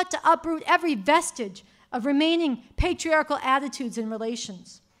they fought to uproot every vestige of remaining patriarchal attitudes and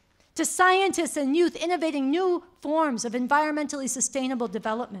relations, to scientists and youth innovating new forms of environmentally sustainable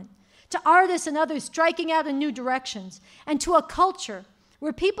development, to artists and others striking out in new directions, and to a culture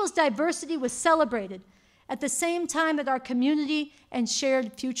where people's diversity was celebrated at the same time that our community and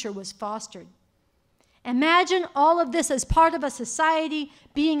shared future was fostered. Imagine all of this as part of a society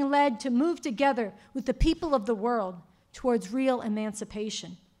being led to move together with the people of the world towards real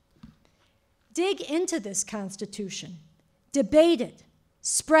emancipation. Dig into this Constitution, debate it,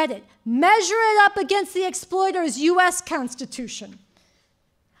 spread it, measure it up against the exploiter's U.S. Constitution,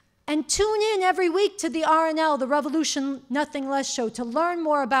 and tune in every week to the RNL, the Revolution Nothing Less show, to learn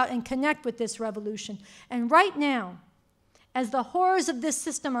more about and connect with this revolution. And right now, as the horrors of this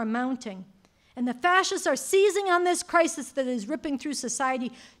system are mounting, and the fascists are seizing on this crisis that is ripping through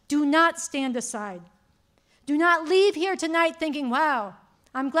society, do not stand aside. Do not leave here tonight thinking, wow,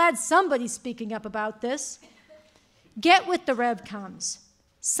 I'm glad somebody's speaking up about this. Get with the RevComs.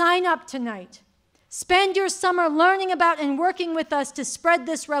 Sign up tonight. Spend your summer learning about and working with us to spread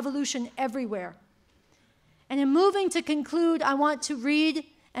this revolution everywhere. And in moving to conclude, I want to read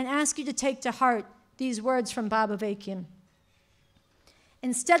and ask you to take to heart these words from Bob Avakian.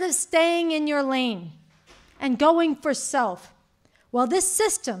 Instead of staying in your lane and going for self, while this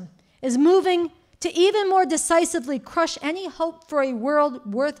system is moving to even more decisively crush any hope for a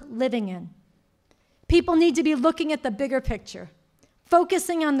world worth living in, people need to be looking at the bigger picture,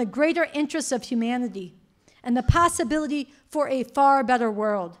 focusing on the greater interests of humanity and the possibility for a far better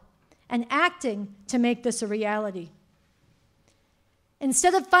world, and acting to make this a reality.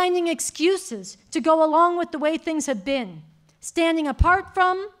 Instead of finding excuses to go along with the way things have been, standing apart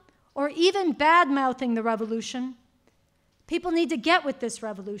from or even bad-mouthing the revolution, people need to get with this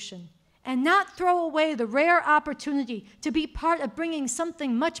revolution and not throw away the rare opportunity to be part of bringing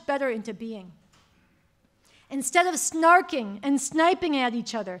something much better into being. Instead of snarking and sniping at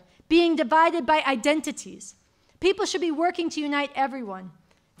each other, being divided by identities, people should be working to unite everyone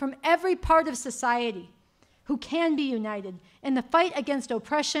from every part of society who can be united in the fight against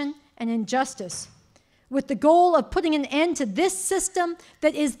oppression and injustice, with the goal of putting an end to this system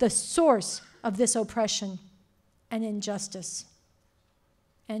that is the source of this oppression and injustice.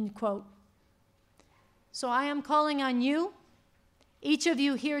 End quote. So I am calling on you, each of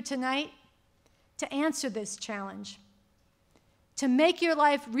you here tonight, to answer this challenge, to make your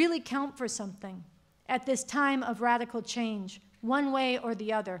life really count for something at this time of radical change, one way or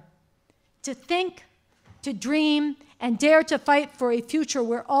the other, to think, to dream, and dare to fight for a future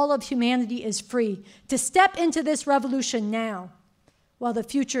where all of humanity is free, to step into this revolution now while the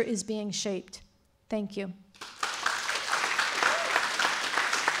future is being shaped. Thank you.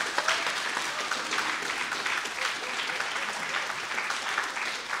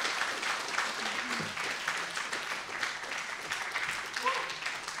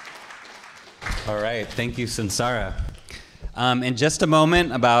 All right, thank you, Sunsara. In just a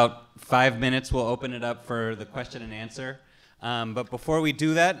moment, about 5 minutes, we'll open it up for the question and answer. But before we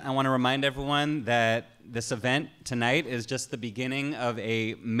do that, I want to remind everyone that this event tonight is just the beginning of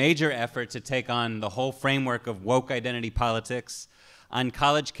a major effort to take on the whole framework of woke identity politics on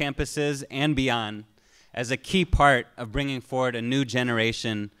college campuses and beyond as a key part of bringing forward a new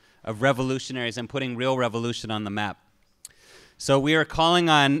generation of revolutionaries and putting real revolution on the map. So we are calling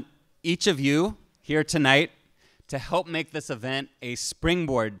on each of you here tonight to help make this event a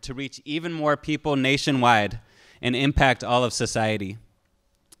springboard to reach even more people nationwide and impact all of society.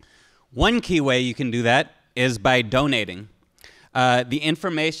 One key way you can do that is by donating. The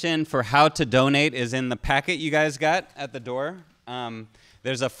information for how to donate is in the packet you guys got at the door.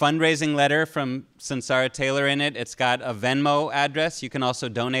 There's a fundraising letter from Sunsara Taylor in it. It's got a Venmo address. You can also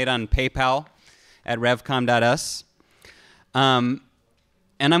donate on PayPal at revcom.us. And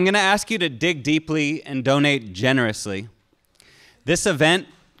I'm going to ask you to dig deeply and donate generously. This event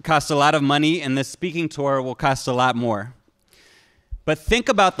costs a lot of money, and this speaking tour will cost a lot more. But think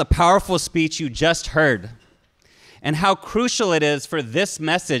about the powerful speech you just heard and how crucial it is for this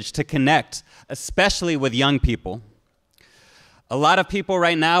message to connect, especially with young people. A lot of people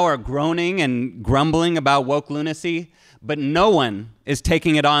right now are groaning and grumbling about woke lunacy, but no one is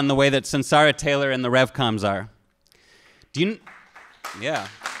taking it on the way that Sunsara Taylor and the RevComs are. Yeah.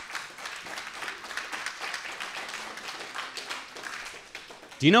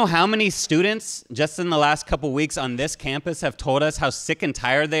 Do you know how many students just in the last couple weeks on this campus have told us how sick and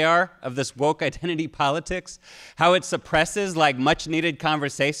tired they are of this woke identity politics? How it suppresses like much needed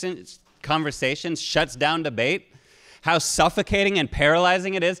conversations, shuts down debate? How suffocating and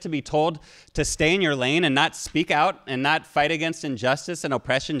paralyzing it is to be told to stay in your lane and not speak out and not fight against injustice and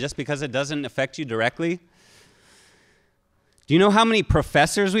oppression just because it doesn't affect you directly? Do you know how many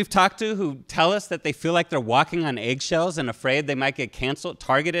professors we've talked to who tell us that they feel like they're walking on eggshells and afraid they might get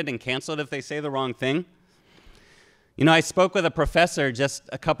targeted and canceled if they say the wrong thing? You know, I spoke with a professor just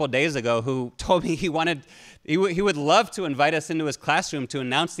a couple days ago who told me he would love to invite us into his classroom to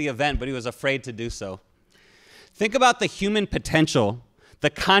announce the event, but he was afraid to do so. Think about the human potential, the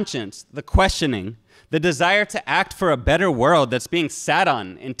conscience, the questioning, the desire to act for a better world that's being sat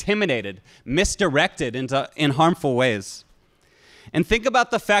on, intimidated, misdirected in harmful ways. And think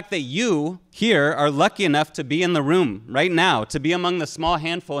about the fact that you here are lucky enough to be in the room right now, to be among the small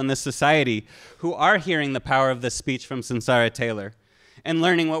handful in this society who are hearing the power of this speech from Sunsara Taylor and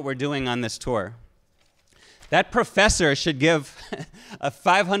learning what we're doing on this tour. That professor should give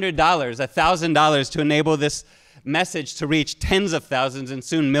 $500, $1,000 to enable this message to reach tens of thousands and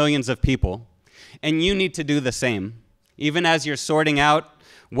soon millions of people. And you need to do the same. Even as you're sorting out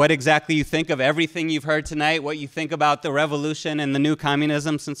what exactly you think of everything you've heard tonight, what you think about the revolution and the new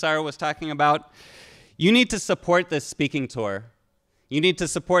communism Sunsara was talking about, you need to support this speaking tour. You need to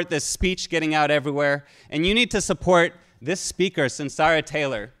support this speech getting out everywhere, and you need to support this speaker, Sunsara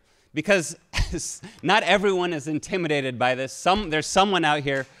Taylor, because not everyone is intimidated by this. There's someone out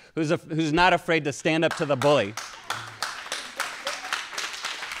here who's not afraid to stand up to the bully.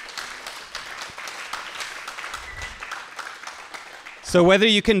 So whether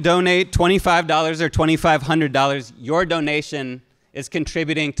you can donate $25 or $2,500, your donation is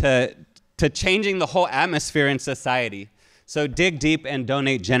contributing to changing the whole atmosphere in society. So dig deep and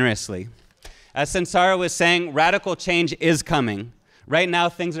donate generously. As Sunsara was saying, radical change is coming. Right now,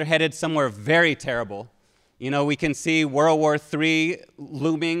 things are headed somewhere very terrible. You know, we can see World War III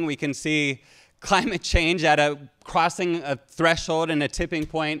looming. We can see climate change crossing a threshold and a tipping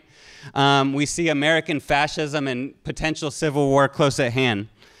point. We see American fascism and potential civil war close at hand.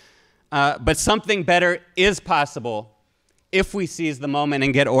 But something better is possible if we seize the moment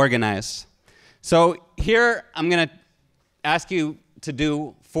and get organized. So here, I'm going to ask you to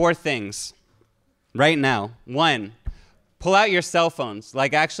do 4 things right now. 1, pull out your cell phones,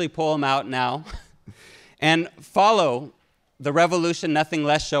 like actually pull them out now, and follow the Revolution Nothing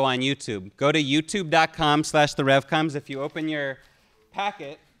Less show on YouTube. Go to youtube.com/therevcoms. If you open your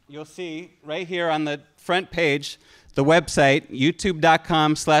packet, you'll see right here on the front page, the website,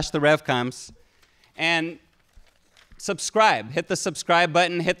 youtube.com/therevcoms. And subscribe. Hit the subscribe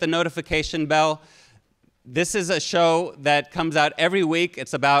button, hit the notification bell. This is a show that comes out every week.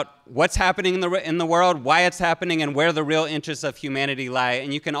 It's about what's happening in the world, why it's happening, and where the real interests of humanity lie.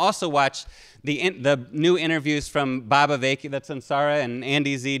 And you can also watch the new interviews from Bob Avakian that Sunsara and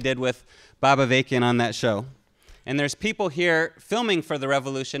Andy Z did with Bob Avakian on that show. And there's people here filming for the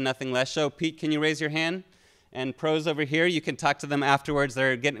Revolution Nothing Less show. Pete, can you raise your hand? And pros over here, you can talk to them afterwards.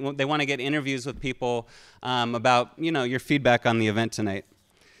 They want to get interviews with people about your feedback on the event tonight.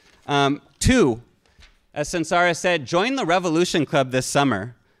 2, as Sunsara said, join the Revolution Club this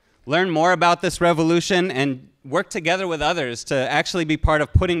summer. Learn more about this revolution and work together with others to actually be part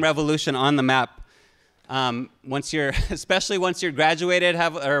of putting revolution on the map. Especially once you're graduated,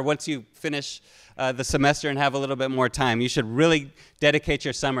 or once you finish the semester and have a little bit more time. You should really dedicate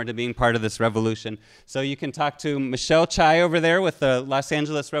your summer to being part of this revolution. So you can talk to Michelle Chai over there with the Los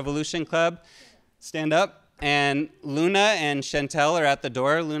Angeles Revolution Club. Stand up. And Luna and Chantel are at the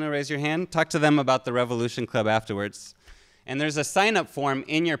door. Luna, raise your hand. Talk to them about the Revolution Club afterwards. And there's a sign-up form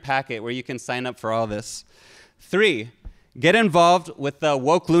in your packet where you can sign up for all this. 3, Get involved with the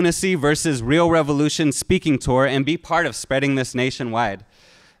Woke Lunacy versus Real Revolution speaking tour and be part of spreading this nationwide.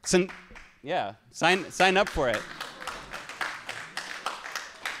 So, yeah, sign up for it.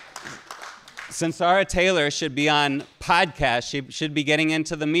 Sunsara Taylor should be on podcasts. She should be getting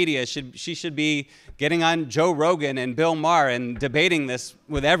into the media. She should be getting on Joe Rogan and Bill Maher and debating this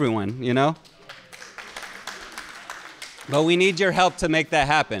with everyone, you know? But we need your help to make that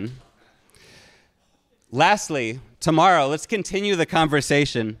happen. Lastly, tomorrow, let's continue the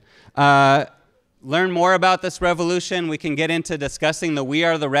conversation. Learn more about this revolution. We can get into discussing the We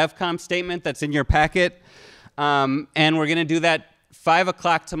Are the RevCom statement that's in your packet. And we're going to do that 5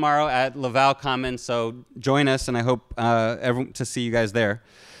 o'clock tomorrow at Laval Commons, so join us, and I hope to see you guys there.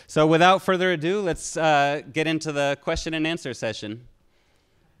 So without further ado, let's get into the question and answer session.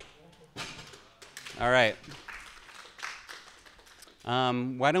 All right.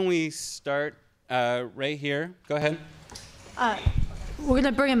 Why don't we start right here? Go ahead. We're going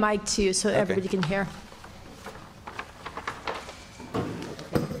to bring a mic to you so everybody can hear.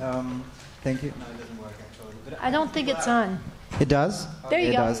 Thank you. No, it doesn't work, actually. I don't think it's on. It does? There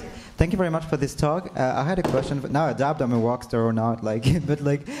you go. It does. Thank you very much for this talk. I had a question. Now I doubt I'm a rock star or not, but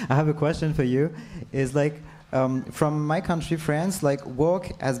I have a question for you. Is from my country, France,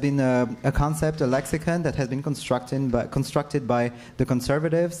 woke has been a concept, a lexicon that has been constructed by the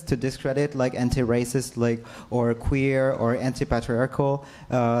conservatives to discredit anti-racist, or queer or anti-patriarchal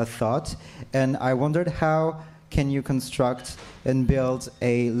thought. And I wondered, how can you construct and build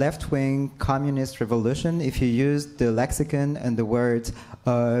a left-wing communist revolution if you use the lexicon and the words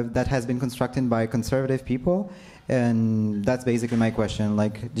that has been constructed by conservative people? And that's basically my question.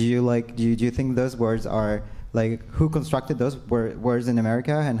 Do you think those words are who constructed those words in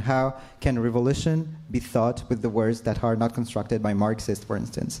America, and how can a revolution be thought with the words that are not constructed by Marxists, for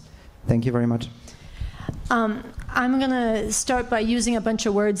instance? Thank you very much. I'm going to start by using a bunch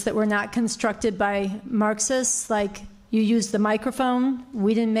of words that were not constructed by Marxists, like you used the microphone.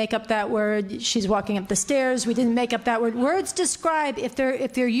 We didn't make up that word. She's walking up the stairs. We didn't make up that word. Words describe, if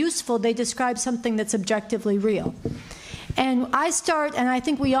they're useful, they describe something that's objectively real. And I start, and I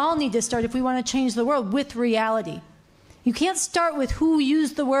think we all need to start if we want to change the world, with reality. You can't start with who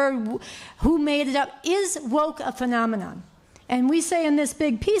used the word, who made it up. Is woke a phenomenon? And we say in this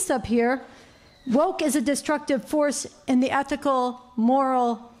big piece up here, woke is a destructive force in the ethical,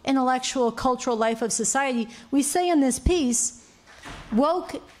 moral, intellectual, cultural life of society. We say in this piece,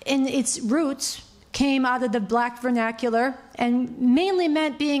 woke in its roots came out of the black vernacular and mainly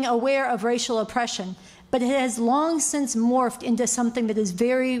meant being aware of racial oppression. But it has long since morphed into something that is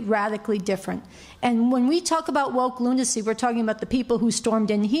very radically different. And when we talk about woke lunacy, we're talking about the people who stormed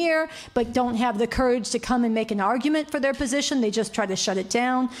in here but don't have the courage to come and make an argument for their position. They just try to shut it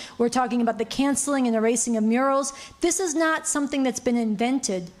down. We're talking about the canceling and erasing of murals. This is not something that's been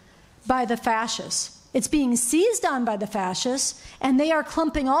invented by the fascists. It's being seized on by the fascists, and they are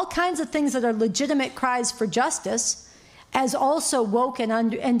clumping all kinds of things that are legitimate cries for justice as also woke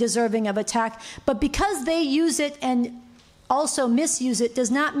and deserving of attack. But because they use it and also misuse it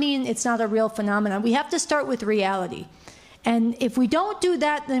does not mean it's not a real phenomenon. We have to start with reality. And if we don't do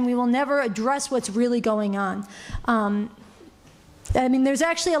that, then we will never address what's really going on. There's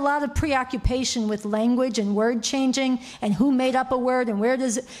actually a lot of preoccupation with language and word changing and who made up a word and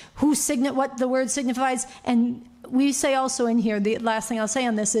what the word signifies. And we say also in here, the last thing I'll say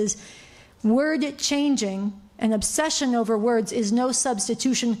on this is, word changing, an obsession over words, is no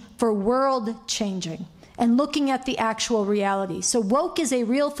substitution for world changing and looking at the actual reality. So woke is a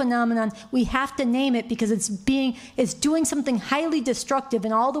real phenomenon. We have to name it because it's doing something highly destructive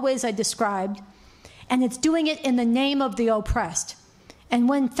in all the ways I described, and it's doing it in the name of the oppressed. And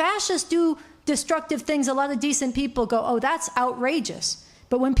when fascists do destructive things, a lot of decent people go, oh, that's outrageous.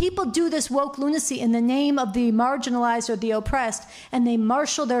 But when people do this woke lunacy in the name of the marginalized or the oppressed, and they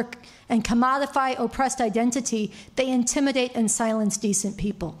marshal and commodify oppressed identity, they intimidate and silence decent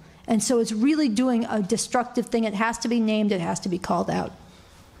people. And so it's really doing a destructive thing. It has to be named. It has to be called out.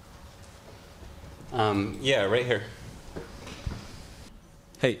 Yeah, right here.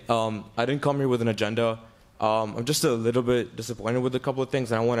 Hey, I didn't come here with an agenda. I'm just a little bit disappointed with a couple of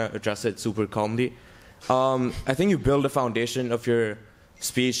things, and I want to address it super calmly. I think you build a foundation of your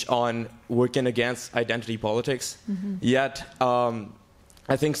speech on working against identity politics, yet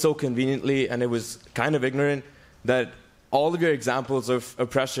I think so conveniently, and it was kind of ignorant, that all of your examples of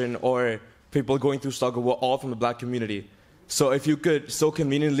oppression or people going through struggle were all from the black community. So if you could so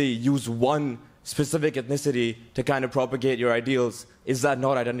conveniently use one specific ethnicity to kind of propagate your ideals, is that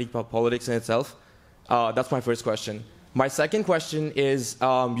not identity politics in itself? That's my first question. My second question is,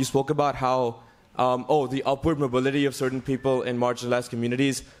 you spoke about how oh, the upward mobility of certain people in marginalized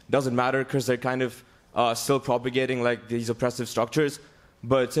communities doesn't matter because they're kind of still propagating like these oppressive structures.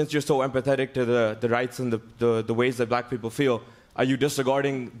 But since you're so empathetic to the rights and the ways that black people feel, are you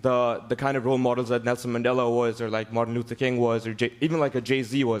disregarding the kind of role models that Nelson Mandela was, or like Martin Luther King was, or even like a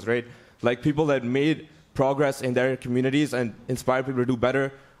Jay-Z was, right? Like people that made progress in their communities and inspired people to do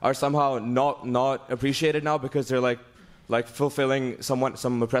better are somehow not appreciated now because they're like fulfilling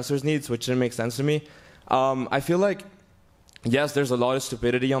some oppressor's needs, which didn't make sense to me. I feel like, yes, there's a lot of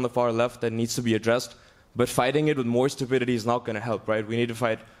stupidity on the far left that needs to be addressed, but fighting it with more stupidity is not going to help, right? We need to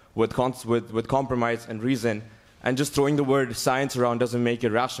fight with compromise and reason, and just throwing the word science around doesn't make it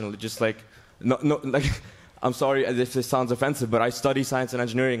rational. It's just like, I'm sorry if this sounds offensive, but I study science and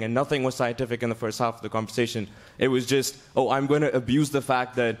engineering, and nothing was scientific in the first half of the conversation. It was just, oh, I'm going to abuse the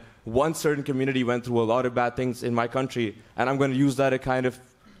fact that one certain community went through a lot of bad things in my country, and I'm going to use that to kind of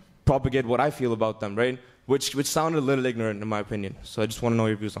propagate what I feel about them, right? Which sounded a little ignorant in my opinion. So I just want to know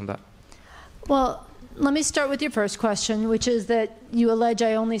your views on that. Well, let me start with your first question, which is that you allege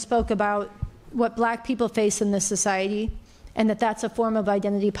I only spoke about what black people face in this society, and that that's a form of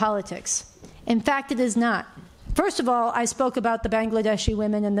identity politics. In fact, it is not. First of all, I spoke about the Bangladeshi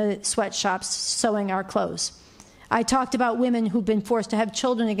women in the sweatshops sewing our clothes. I talked about women who've been forced to have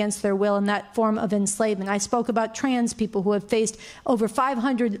children against their will in that form of enslavement. I spoke about trans people who have faced over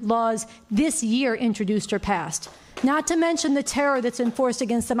 500 laws this year introduced or passed, not to mention the terror that's enforced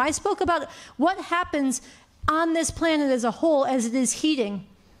against them. I spoke about what happens on this planet as a whole as it is heating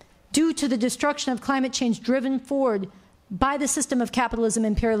due to the destruction of climate change driven forward by the system of capitalism,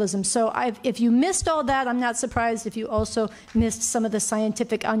 imperialism. So if you missed all that, I'm not surprised if you also missed some of the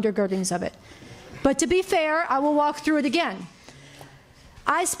scientific undergirdings of it. But to be fair, I will walk through it again.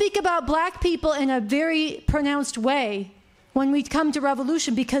 I speak about black people in a very pronounced way when we come to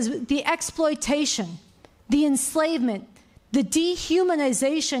revolution because the exploitation, the enslavement, the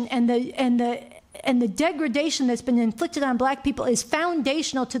dehumanization, and the degradation that's been inflicted on black people is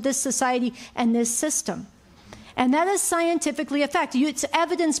foundational to this society and this system. And that is scientifically a fact. It's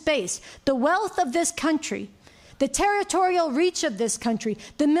evidence-based. The wealth of this country, the territorial reach of this country,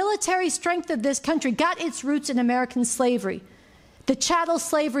 the military strength of this country got its roots in American slavery, the chattel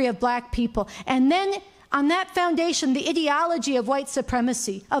slavery of black people. And then on that foundation, the ideology of white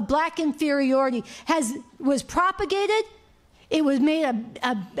supremacy, of black inferiority, was propagated. It was made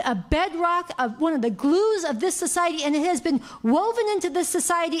a bedrock, of one of the glues of this society, and it has been woven into this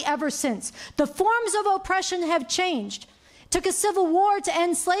society ever since. The forms of oppression have changed. It took a civil war to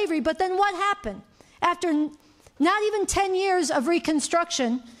end slavery, but then what happened? After not even 10 years of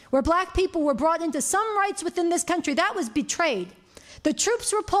Reconstruction, where black people were brought into some rights within this country, that was betrayed. The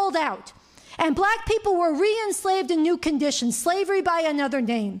troops were pulled out, and black people were re-enslaved in new conditions, slavery by another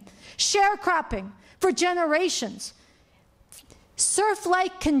name, sharecropping for generations,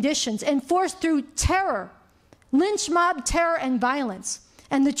 serf-like conditions enforced through terror, lynch mob terror and violence.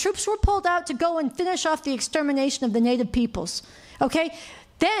 And the troops were pulled out to go and finish off the extermination of the native peoples. Okay?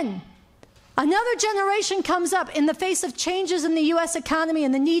 Then another generation comes up in the face of changes in the U.S. economy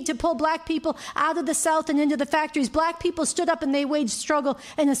and the need to pull black people out of the South and into the factories. Black people stood up and they waged struggle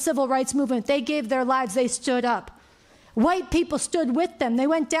in a civil rights movement. They gave their lives. They stood up. White people stood with them. They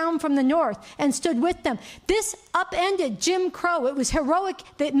went down from the north and stood with them. This upended Jim Crow. It was heroic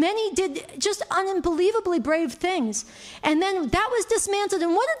that many did just unbelievably brave things. And then that was dismantled.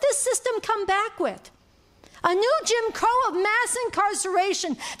 And what did this system come back with? A new Jim Crow of mass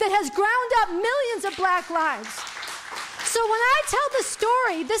incarceration that has ground up millions of black lives. So when I tell the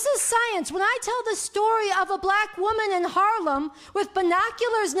story, this is science, when I tell the story of a black woman in Harlem with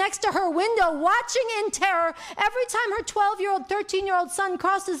binoculars next to her window watching in terror every time her 12-year-old, 13-year-old son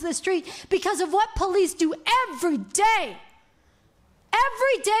crosses the street because of what police do every day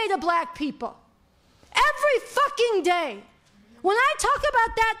to black people. Every fucking day. When I talk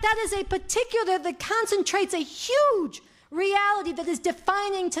about that, that is a particular that concentrates a huge reality that is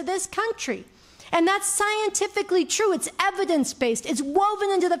defining to this country. And that's scientifically true. It's evidence-based. It's woven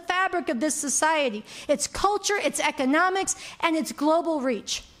into the fabric of this society. It's culture, it's economics, and it's global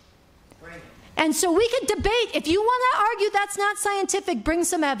reach. And so we could debate. If you want to argue that's not scientific, bring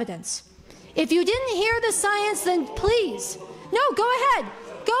some evidence. If you didn't hear the science, then please. No, go ahead.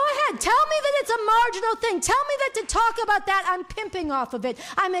 Go ahead. Tell me that it's a marginal thing. Tell me that to talk about that, I'm pimping off of it.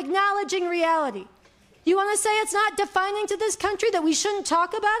 I'm acknowledging reality. You want to say it's not defining to this country, that we shouldn't talk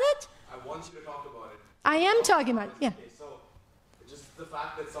about it? I want you to talk about it. I am talking about it, yeah. Okay, so just the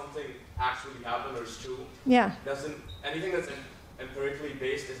fact that something actually happened or is true, doesn't, anything that's empirically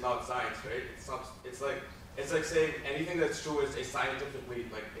based is not science, right? It's like saying anything that's true is scientifically,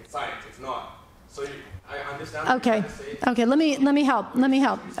 like, it's science. It's not. So I understand what Okay. you're trying to say. Okay, let me help.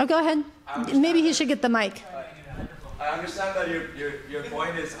 Oh, go ahead. Maybe he should get the mic. I understand that your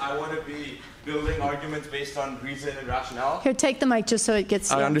point is I want to be building arguments based on reason and rationale. Here, take the mic just so it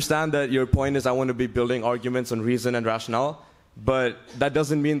gets. I understand that your point is I want to be building arguments on reason and rationale, but that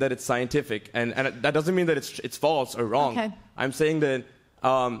doesn't mean that it's scientific, and that doesn't mean that it's false or wrong. Okay. I'm saying that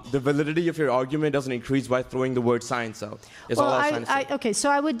the validity of your argument doesn't increase by throwing the word science out. Is all I was trying to say. Okay, so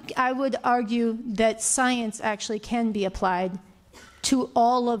I would argue that science actually can be applied to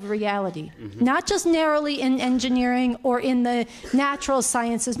all of reality, not just narrowly in engineering or in the natural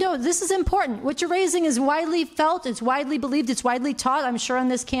sciences. No, this is important. What you're raising is widely felt, it's widely believed, it's widely taught, I'm sure, on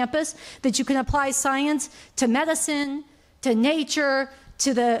this campus, that you can apply science to medicine, to nature,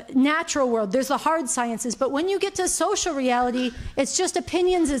 to the natural world. There's the hard sciences, but when you get to social reality, it's just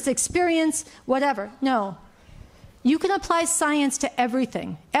opinions, it's experience, whatever. No. You can apply science to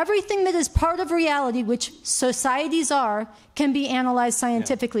everything. Everything that is part of reality, which societies are, can be analyzed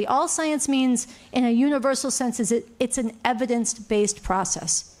scientifically. Yeah. All science means, in a universal sense, is it's an evidence-based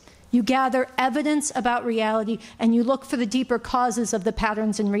process. You gather evidence about reality, and you look for the deeper causes of the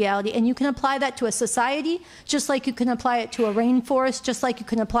patterns in reality. And you can apply that to a society, just like you can apply it to a rainforest, just like you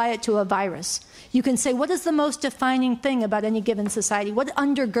can apply it to a virus. You can say, what is the most defining thing about any given society? What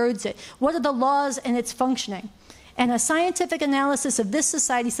undergirds it? What are the laws and its functioning? And a scientific analysis of this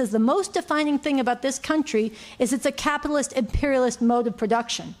society says the most defining thing about this country is it's a capitalist, imperialist mode of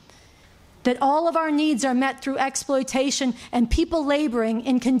production. That all of our needs are met through exploitation and people laboring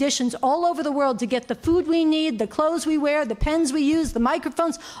in conditions all over the world to get the food we need, the clothes we wear, the pens we use, the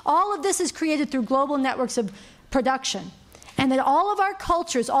microphones. All of this is created through global networks of production. And that all of our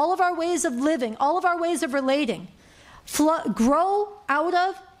cultures, all of our ways of living, all of our ways of relating grow out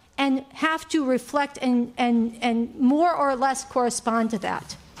of and have to reflect and more or less correspond to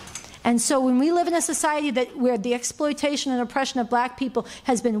that. And so when we live in a society where the exploitation and oppression of black people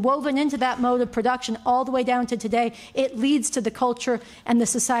has been woven into that mode of production all the way down to today, it leads to the culture and the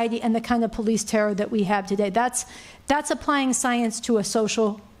society and the kind of police terror that we have today. That's applying science to a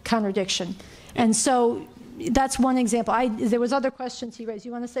social contradiction. And so that's one example. There was other questions he raised.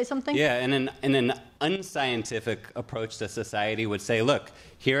 You want to say something? Yeah, and an unscientific approach to society would say, look,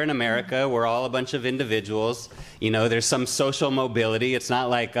 here in America, we're all a bunch of individuals. You know, there's some social mobility. It's not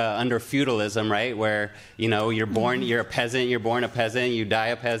like under feudalism, right, where, you know, you're a peasant, you're born a peasant, you die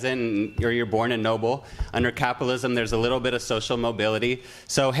a peasant, or you're born a noble. Under capitalism, there's a little bit of social mobility.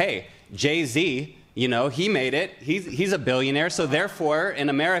 So, hey, Jay-Z, you know, he made it. He's a billionaire, so therefore, in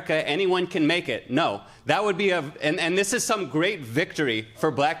America, anyone can make it. No, that would be and this is some great victory for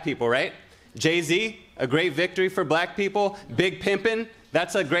black people, right? Jay-Z, a great victory for black people. Big Pimpin',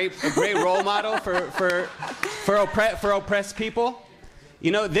 that's a great role model for oppressed people.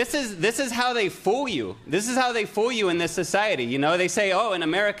 You know, this is how they fool you. This is how they fool you in this society. You know, they say, oh, in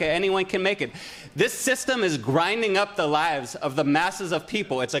America, anyone can make it. This system is grinding up the lives of the masses of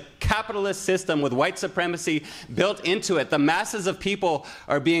people. It's a capitalist system with white supremacy built into it. The masses of people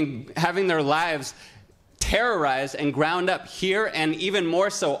are having their lives terrorized and ground up here and even more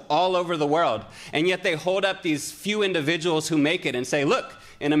so all over the world. And yet they hold up these few individuals who make it and say, look,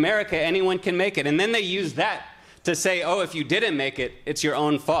 in America, anyone can make it. And then they use that to say, oh, if you didn't make it, it's your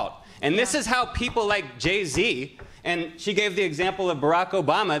own fault. And this is how people like Jay-Z, and she gave the example of Barack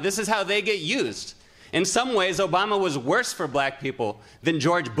Obama, this is how they get used. In some ways, Obama was worse for black people than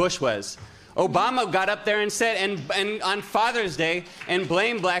George Bush was. Obama got up there and said, and on Father's Day, and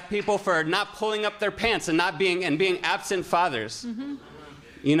blamed black people for not pulling up their pants and being absent fathers. Mm-hmm.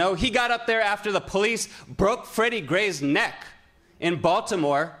 You know, he got up there after the police broke Freddie Gray's neck in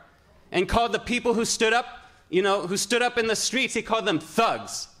Baltimore and called the people who stood up, you know, who stood up in the streets, he called them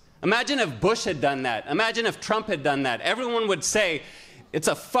thugs. Imagine if Bush had done that. Imagine if Trump had done that. Everyone would say, it's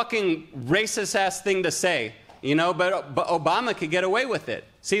a fucking racist-ass thing to say, you know, but Obama could get away with it.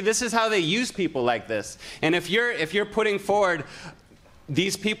 See, this is how they use people like this. And if you're putting forward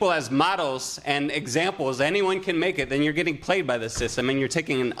these people as models and examples, anyone can make it, then you're getting played by the system and you're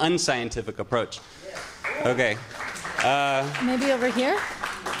taking an unscientific approach. Okay. Maybe over here?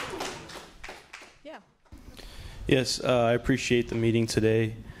 Yeah. Yes, I appreciate the meeting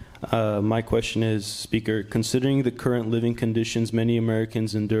today. My question is, Speaker, considering the current living conditions many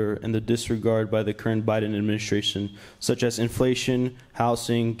Americans endure and the disregard by the current Biden administration, such as inflation,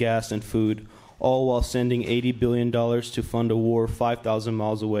 housing, gas, and food, all while sending $80 billion to fund a war 5,000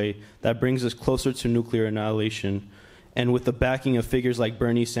 miles away, that brings us closer to nuclear annihilation. and with the backing of figures like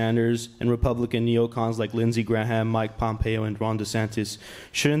Bernie Sanders and Republican neocons like Lindsey Graham, Mike Pompeo, and Ron DeSantis,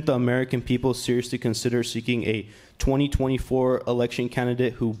 shouldn't the American people seriously consider seeking a 2024 election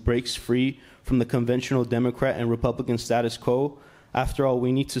candidate who breaks free from the conventional Democrat and Republican status quo? After all,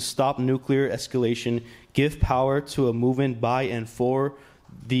 we need to stop nuclear escalation, give power to a movement by and for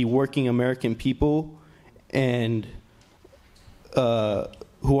the working American people and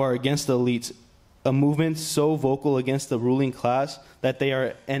who are against the elites, a movement so vocal against the ruling class that they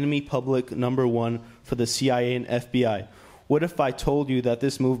are enemy public #1 for the CIA and FBI. What if I told you that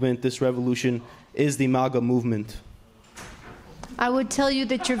this movement, this revolution, is the MAGA movement? I would tell you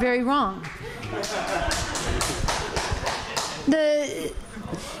that you're very wrong.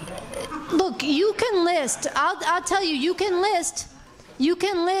 Look, you can list, I'll tell you, you can list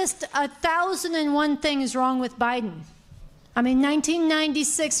 1,001 things wrong with Biden. I mean,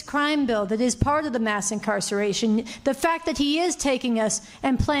 1996 crime bill that is part of the mass incarceration, the fact that he is taking us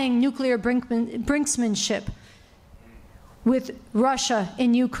and playing nuclear brinksmanship with Russia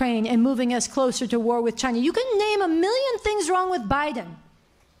in Ukraine and moving us closer to war with China. You can name a million things wrong with Biden,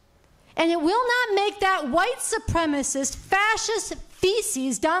 and it will not make that white supremacist, fascist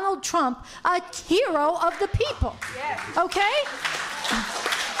feces, Donald Trump, a hero of the people. Okay?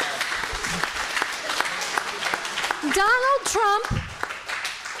 Donald Trump,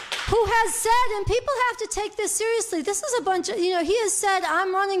 who has said, and people have to take this seriously, this is a bunch of, he has said,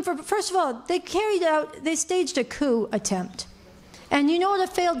 I'm running for, first of all, they staged a coup attempt. And you know what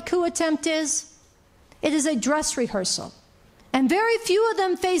a failed coup attempt is? It is a dress rehearsal. And very few of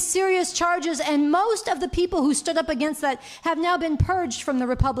them face serious charges, and most of the people who stood up against that have now been purged from the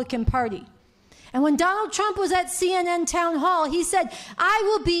Republican Party. And when Donald Trump was at CNN town hall, he said, I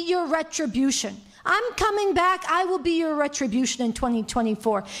will be your retribution. I'm coming back. I will be your retribution in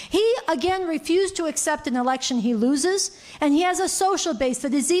 2024. He, again, refused to accept an election he loses, and he has a social base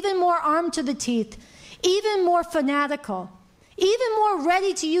that is even more armed to the teeth, even more fanatical, even more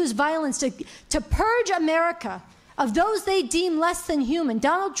ready to use violence to purge America of those they deem less than human.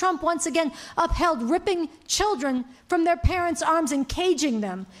 Donald Trump once again upheld ripping children from their parents' arms and caging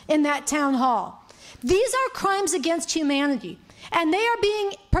them in that town hall. These are crimes against humanity. And they are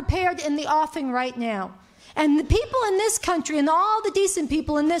being prepared in the offing right now. And the people in this country and all the decent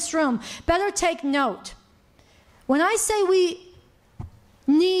people in this room better take note. When I say we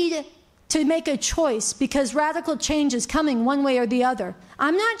need to make a choice because radical change is coming one way or the other,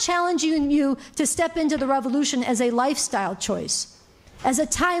 I'm not challenging you to step into the revolution as a lifestyle choice, as a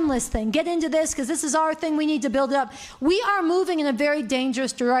timeless thing. Get into this because this is our thing. We need to build it up. We are moving in a very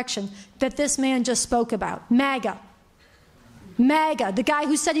dangerous direction that this man just spoke about. MAGA. MAGA, the guy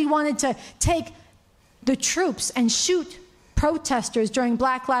who said he wanted to take the troops and shoot protesters during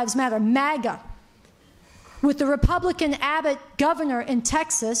Black Lives Matter. MAGA. With the Republican Abbott governor in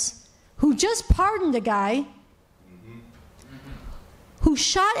Texas, who just pardoned a guy who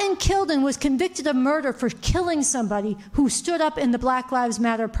shot and killed and was convicted of murder for killing somebody who stood up in the Black Lives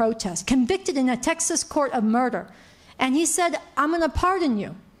Matter protest. Convicted in a Texas court of murder. And he said, I'm going to pardon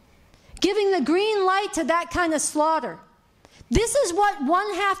you. Giving the green light to that kind of slaughter. This is what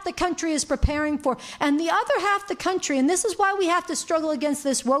one half the country is preparing for. And the other half the country, and this is why we have to struggle against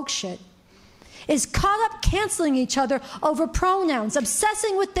this woke shit, is caught up canceling each other over pronouns,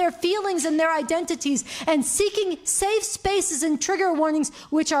 obsessing with their feelings and their identities, and seeking safe spaces and trigger warnings,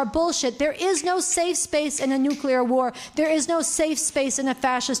 which are bullshit. There is no safe space in a nuclear war. There is no safe space in a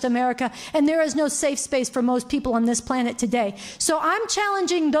fascist America. And there is no safe space for most people on this planet today. So I'm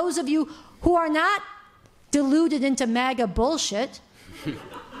challenging those of you who are not deluded into MAGA bullshit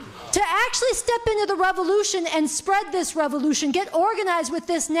to actually step into the revolution and spread this revolution, get organized with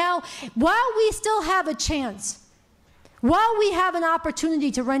this now while we still have a chance, while we have an opportunity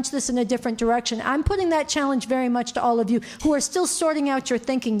to wrench this in a different direction. I'm putting that challenge very much to all of you who are still sorting out your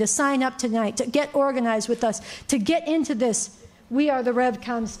thinking, to sign up tonight, to get organized with us, to get into this We Are the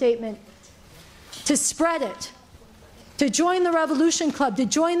RevCon statement, to spread it, to join the Revolution Club, to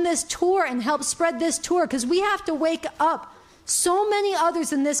join this tour and help spread this tour, because we have to wake up so many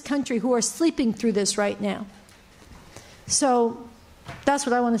others in this country who are sleeping through this right now. So that's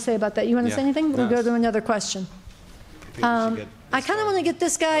what I want to say about that. You want to say anything? We'll go to another question. I kind of want to get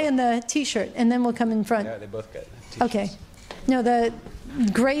this guy in the T-shirt, and then we'll come in front. Yeah, they both got T-shirts. Okay. No, the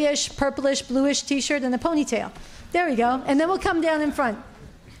grayish, purplish, bluish T-shirt and the ponytail. There we go. And then we'll come down in front.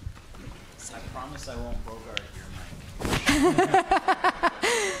 I promise I won't bogart your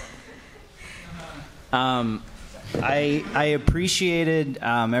mic. I appreciated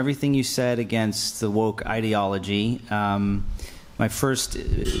everything you said against the woke ideology. When My first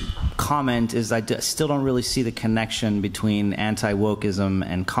comment is I still don't really see the connection between anti-wokeism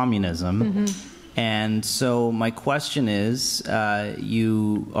and communism. Mm-hmm. And so my question is,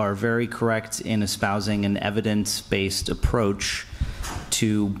 you are very correct in espousing an evidence-based approach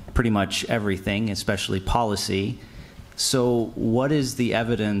to pretty much everything, especially policy. So what is the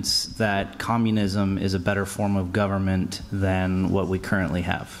evidence that communism is a better form of government than what we currently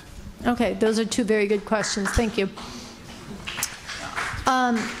have? Okay, those are two very good questions. Thank you.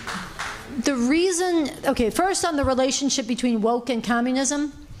 The reason, okay, first on the relationship between woke and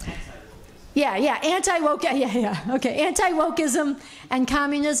communism. Anti-woke, okay. Anti-wokeism and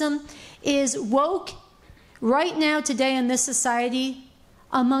communism is woke right now today in this society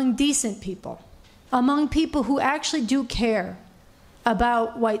among decent people, among people who actually do care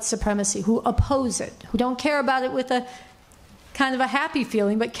about white supremacy, who oppose it, who don't care about it with a kind of a happy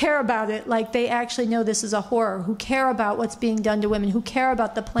feeling, but care about it like they actually know this is a horror, who care about what's being done to women, who care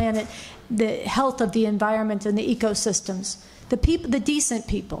about the planet, the health of the environment and the ecosystems, the people, the decent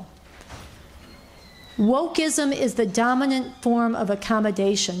people. Wokeism is the dominant form of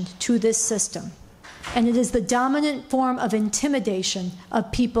accommodation to this system. And it is the dominant form of intimidation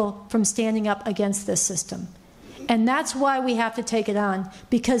of people from standing up against this system. And that's why we have to take it on.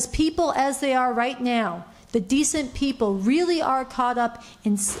 Because people as they are right now, the decent people really are caught up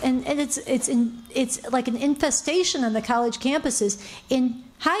in, and it's like an infestation on the college campuses in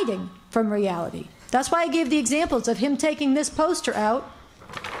hiding from reality. That's why I gave the examples of him taking this poster out.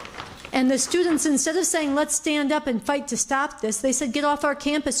 And the students, instead of saying, let's stand up and fight to stop this, they said, get off our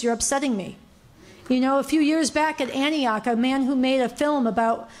campus, you're upsetting me. You know, a few years back at Antioch, a man who made a film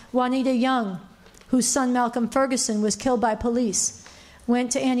about Juanita Young, whose son Malcolm Ferguson was killed by police,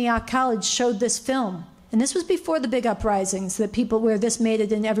 went to Antioch College, showed this film. And this was before the big uprisings, that people, where this made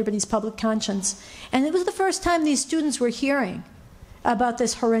it in everybody's public conscience. And it was the first time these students were hearing about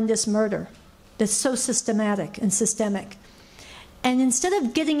this horrendous murder that's so systematic and systemic. And instead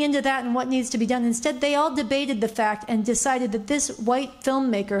of getting into that and what needs to be done, instead they all debated the fact and decided that this white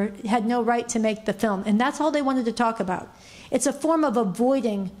filmmaker had no right to make the film. And that's all they wanted to talk about. It's a form of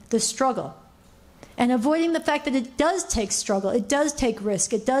avoiding the struggle and avoiding the fact that it does take struggle, it does take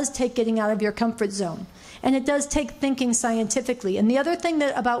risk, it does take getting out of your comfort zone, and it does take thinking scientifically. And the other thing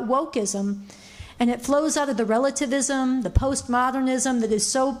that about wokeism, and it flows out of the relativism, the postmodernism that is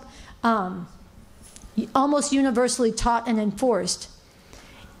so almost universally taught and enforced,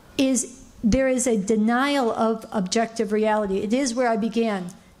 is there is a denial of objective reality. It is where I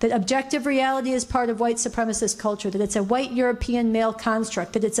began, that objective reality is part of white supremacist culture, that it's a white European male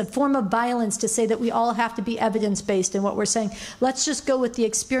construct, that it's a form of violence to say that we all have to be evidence-based in what we're saying. Let's just go with the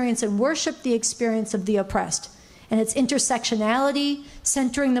experience and worship the experience of the oppressed. And it's intersectionality,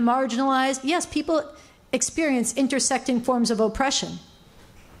 centering the marginalized. Yes, people experience intersecting forms of oppression.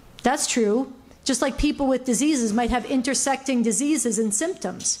 That's true. Just like people with diseases might have intersecting diseases and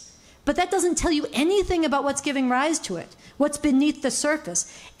symptoms. But that doesn't tell you anything about what's giving rise to it, what's beneath the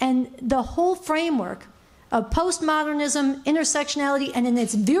surface. And the whole framework of postmodernism, intersectionality, and in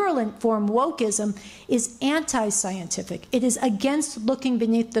its virulent form, wokeism, is anti-scientific. It is against looking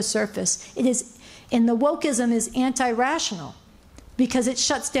beneath the surface. It is, and the wokeism is anti-rational because it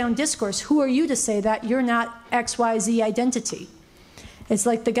shuts down discourse. Who are you to say that? You're not XYZ identity. It's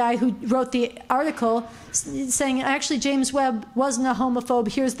like the guy who wrote the article saying, actually, James Webb wasn't a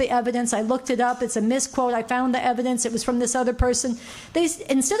homophobe. Here's the evidence. I looked it up. It's a misquote. I found the evidence. It was from this other person. They,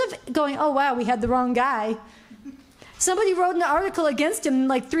 instead of going, oh, wow, we had the wrong guy, somebody wrote an article against him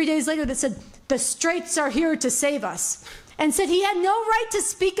like 3 days later that said, the straights are here to save us, and said he had no right to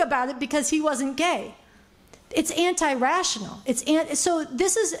speak about it because he wasn't gay. It's anti-rational. So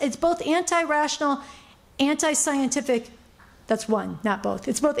this is, it's both anti-rational, anti-scientific. That's one, not both.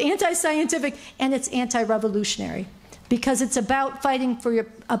 It's both anti-scientific and it's anti-revolutionary because it's about fighting for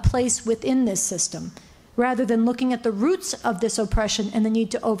a place within this system rather than looking at the roots of this oppression and the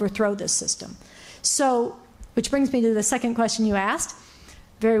need to overthrow this system. So, which brings me to the second question you asked,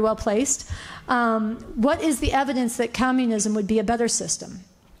 very well placed. What is the evidence that communism would be a better system?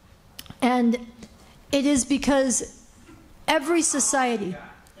 And it is because every society...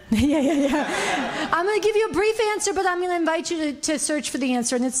 I'm going to give you a brief answer, but I'm going to invite you to search for the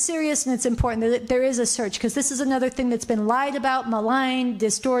answer. And it's serious and it's important that there is a search, because this is another thing that's been lied about, maligned,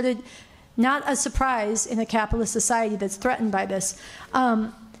 distorted. Not a surprise in a capitalist society that's threatened by this.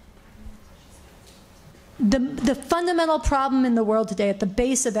 The fundamental problem in the world today, at the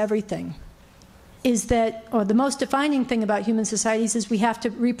base of everything, is that, or the most defining thing about human societies is we have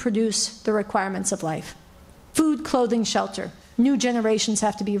to reproduce the requirements of life. Food, clothing, shelter. new generations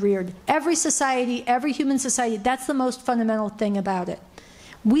have to be reared. Every society, every human society, that's the most fundamental thing about it.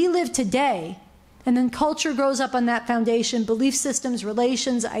 We live today, and then culture grows up on that foundation. Belief systems,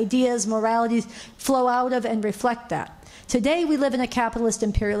 relations, ideas, moralities flow out of and reflect that. Today we live in a capitalist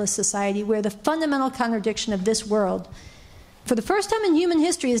imperialist society where the fundamental contradiction of this world, for the first time in human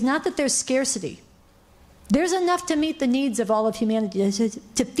history, is not that there's scarcity. There's enough to meet the needs of all of humanity,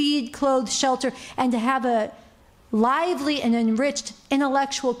 to feed, clothe, shelter, and to have a lively and enriched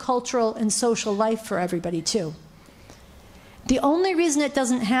intellectual, cultural, and social life for everybody too. The only reason it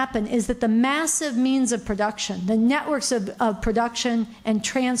doesn't happen is that the massive means of production, the networks of production and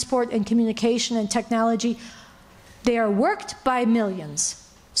transport and communication and technology, they are worked by millions.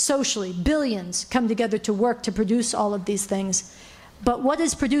 Socially, billions come together to work to produce all of these things. But what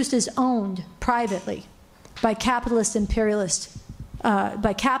is produced is owned privately by capitalist imperialist,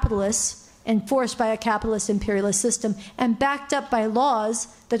 by capitalists, enforced by a capitalist imperialist system, and backed up by laws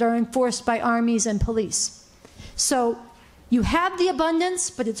that are enforced by armies and police. So you have the abundance,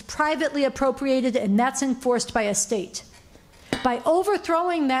 but it's privately appropriated, and that's enforced by a state. By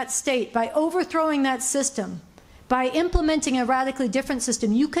overthrowing that state, by overthrowing that system, by implementing a radically different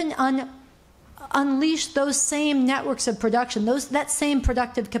system, you can unleash those same networks of production, that same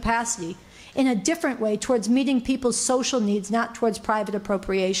productive capacity in a different way towards meeting people's social needs, not towards private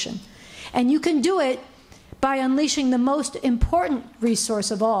appropriation. And you can do it by unleashing the most important resource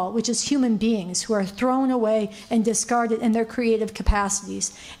of all, which is human beings who are thrown away and discarded in their creative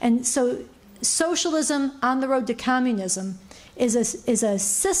capacities. And so socialism on the road to communism is a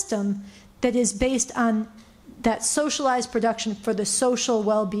system that is based on that socialized production for the social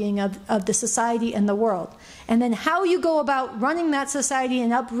well-being of the society and the world. And then how you go about running that society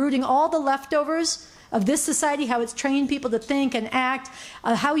and uprooting all the leftovers of this society, how it's trained people to think and act,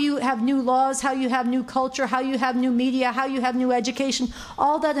 how you have new laws, how you have new culture, how you have new media, how you have new education,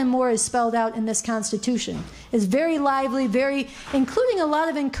 all that and more is spelled out in this Constitution. It's very lively, including a lot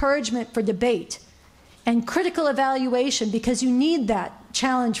of encouragement for debate and critical evaluation, because you need that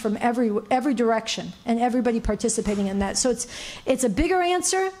challenge from every direction and everybody participating in that. So it's a bigger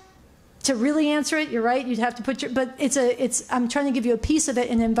answer. To really answer it, you're right, you'd have to put your, but I'm trying to give you a piece of it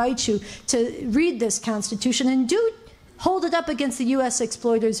and invite you to read this Constitution and do hold it up against the U.S.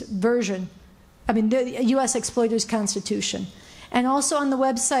 exploiters version, the U.S. exploiters Constitution. And also on the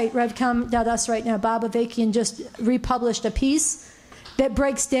website, revcom.us right now, Bob Avakian just republished a piece that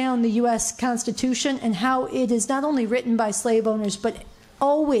breaks down the U.S. Constitution and how it is not only written by slave owners, but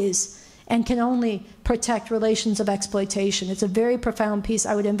always and can only protect relations of exploitation. It's a very profound piece.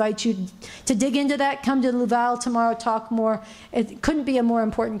 I would invite you to dig into that. Come to Laval tomorrow, talk more. It couldn't be a more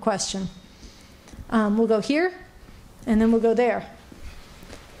important question. We'll go here, and then we'll go there.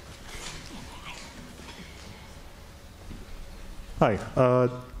 Hi.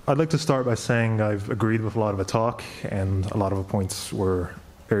 I'd like to start by saying I've agreed with a lot of the talk, and a lot of the points were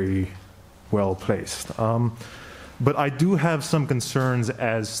very well placed. But I do have some concerns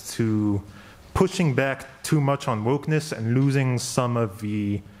as to pushing back too much on wokeness and losing some of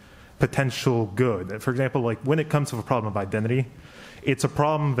the potential good. For example, like when it comes to the problem of identity, it's a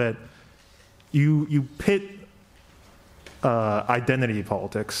problem that you pit identity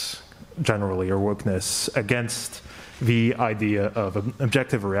politics generally, or wokeness, against the idea of an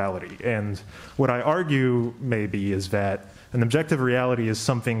objective reality. And what I argue maybe is that an objective reality is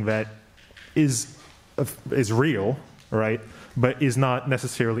something that is real, right, but is not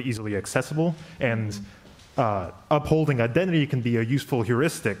necessarily easily accessible, and upholding identity can be a useful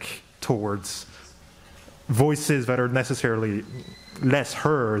heuristic towards voices that are necessarily less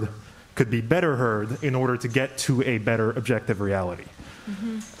heard could be better heard in order to get to a better objective reality.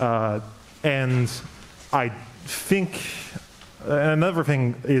 Mm-hmm. And I think another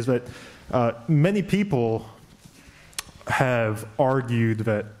thing is that many people have argued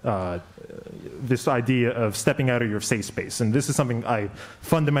that this idea of stepping out of your safe space, and this is something I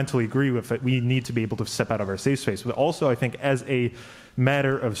fundamentally agree with, that we need to be able to step out of our safe space. But also I think as a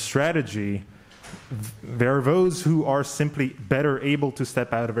matter of strategy, there are those who are simply better able to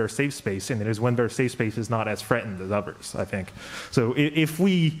step out of their safe space, and it is when their safe space is not as threatened as others, I think. So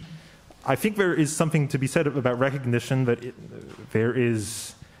I think there is something to be said about recognition that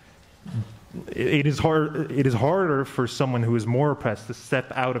it is harder for someone who is more oppressed to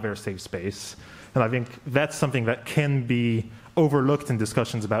step out of their safe space. And I think that's something that can be overlooked in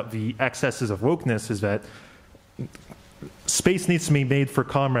discussions about the excesses of wokeness, is that space needs to be made for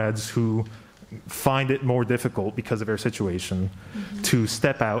comrades who find it more difficult because of their situation to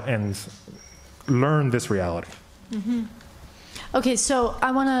step out and learn this reality. Mm-hmm. Okay, so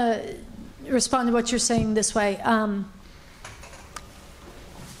I want to respond to what you're saying this way.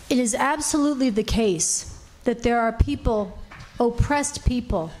 It is absolutely the case that there are people, oppressed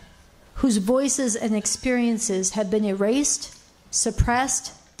people, whose voices and experiences have been erased,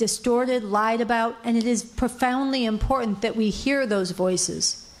 suppressed, distorted, lied about, and it is profoundly important that we hear those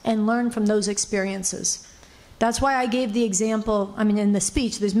voices and learn from those experiences. That's why I gave the example, I mean, in the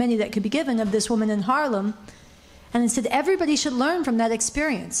speech, there's many that could be given, of this woman in Harlem, and it said everybody should learn from that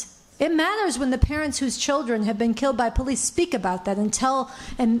experience. It matters when the parents whose children have been killed by police speak about that and tell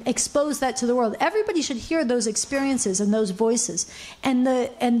and expose that to the world. Everybody should hear those experiences and those voices. And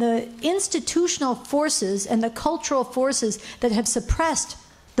the institutional forces and the cultural forces that have suppressed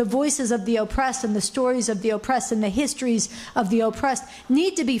the voices of the oppressed and the stories of the oppressed and the histories of the oppressed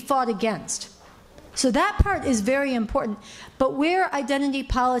need to be fought against. So that part is very important. But where identity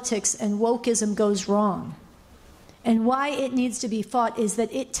politics and wokeism goes wrong, and why it needs to be fought, is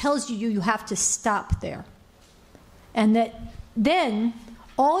that it tells you you have to stop there. And that then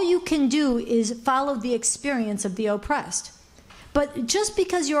all you can do is follow the experience of the oppressed. But just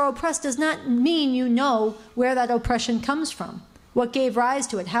because you're oppressed does not mean you know where that oppression comes from, what gave rise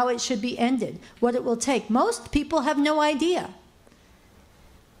to it, how it should be ended, what it will take. Most people have no idea.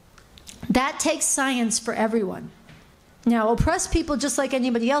 That takes science for everyone. Now, oppressed people, just like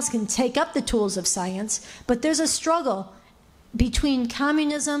anybody else, can take up the tools of science, but there's a struggle between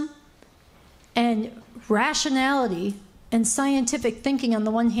communism and rationality and scientific thinking on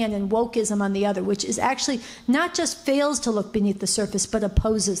the one hand and wokeism on the other, which is actually not just fails to look beneath the surface, but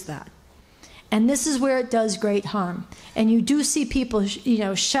opposes that. And this is where it does great harm. And you do see people,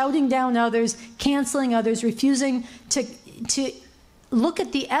 shouting down others, canceling others, refusing to look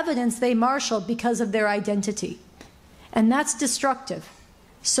at the evidence they marshaled because of their identity. And that's destructive.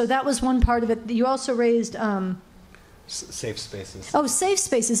 So that was one part of it. You also raised... safe spaces. Oh, safe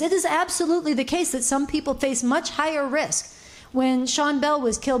spaces. It is absolutely the case that some people face much higher risk. When Sean Bell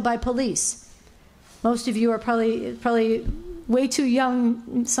was killed by police, most of you are probably way too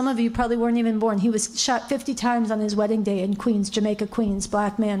young. Some of you probably weren't even born. He was shot 50 times on his wedding day in Queens, Jamaica, Queens,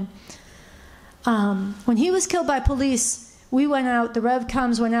 black man. When he was killed by police, we went out, the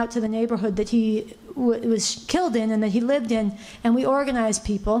RevComs went out to the neighborhood that he was killed in and that he lived in, and we organized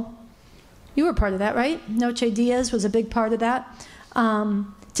people. You were part of that, right? Noche Diaz was a big part of that,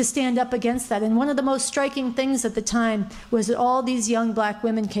 to stand up against that. And one of the most striking things at the time was that all these young black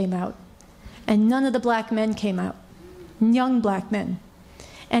women came out, and none of the black men came out. Young black men.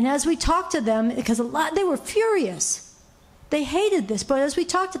 And as we talked to them, because they were furious. They hated this, but as we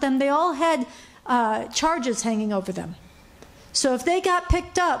talked to them, they all had charges hanging over them. So if they got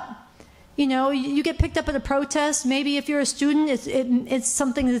picked up, you get picked up at a protest. Maybe if you're a student, it's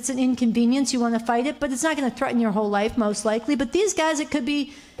something that's an inconvenience. You want to fight it, but it's not going to threaten your whole life, most likely. But these guys, it could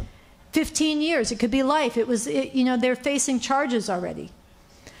be 15 years. It could be life. They're facing charges already.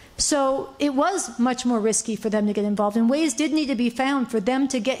 So it was much more risky for them to get involved. And ways did need to be found for them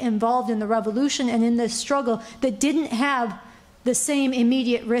to get involved in the revolution and in this struggle that didn't have the same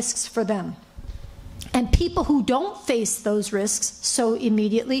immediate risks for them. And people who don't face those risks so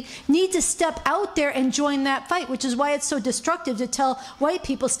immediately need to step out there and join that fight, which is why it's so destructive to tell white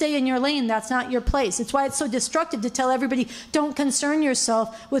people, stay in your lane, that's not your place. It's why it's so destructive to tell everybody, don't concern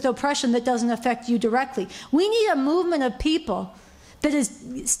yourself with oppression that doesn't affect you directly. We need a movement of people that is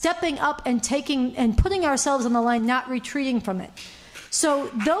stepping up and taking and putting ourselves on the line, not retreating from it. So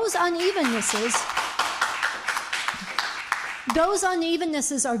those unevennesses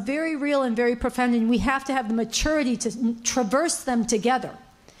are very real and very profound, and we have to have the maturity to traverse them together.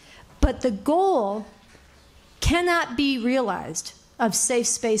 But the goal cannot be realized of safe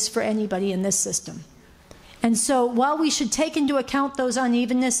space for anybody in this system. And so while we should take into account those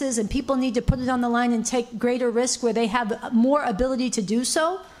unevennesses, and people need to put it on the line and take greater risk where they have more ability to do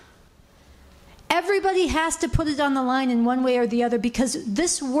so, everybody has to put it on the line in one way or the other, because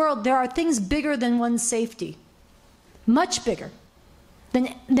this world, there are things bigger than one's safety. Much bigger than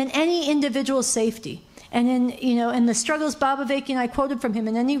any individual safety. And in the struggles, Bob Avakian, I quoted from him,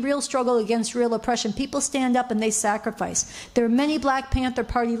 in any real struggle against real oppression, people stand up and they sacrifice. There are many Black Panther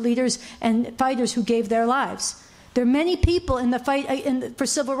Party leaders and fighters who gave their lives. There are many people in the fight for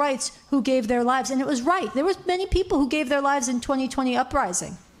civil rights who gave their lives, and it was right. There were many people who gave their lives in 2020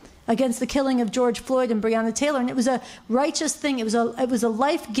 uprising against the killing of George Floyd and Breonna Taylor, and it was a righteous thing. It was a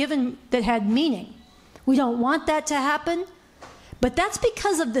life given that had meaning. We don't want that to happen, but that's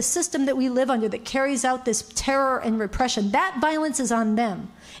because of the system that we live under that carries out this terror and repression. That violence is on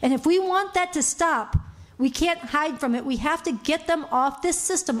them. And if we want that to stop, we can't hide from it. We have to get them off this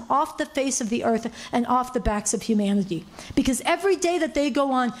system, off the face of the earth and off the backs of humanity. Because every day that they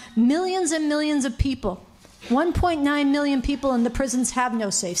go on, millions and millions of people 1.9 million people in the prisons have no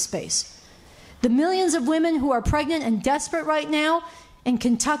safe space. The millions of women who are pregnant and desperate right now in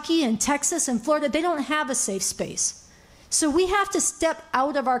Kentucky and Texas and Florida, they don't have a safe space. So we have to step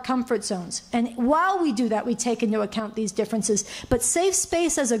out of our comfort zones. And while we do that, we take into account these differences. But safe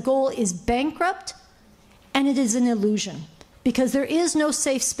space as a goal is bankrupt, and it is an illusion. Because there is no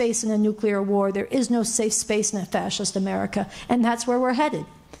safe space in a nuclear war. There is no safe space in a fascist America. And that's where we're headed.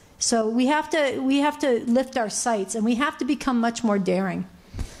 So we have to lift our sights, and we have to become much more daring.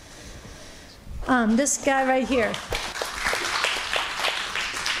 This guy right here.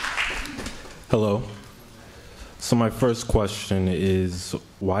 Hello. So my first question is,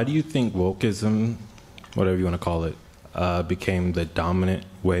 why do you think wokeism, whatever you want to call it, became the dominant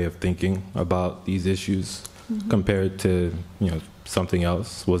way of thinking about these issues compared to, something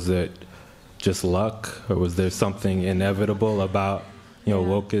else? Was it just luck, or was there something inevitable about,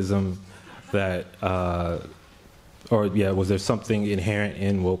 wokeism that, was there something inherent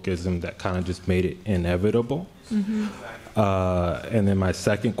in wokeism that kind of just made it inevitable? And then my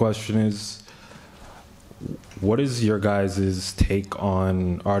second question is, what is your guys' take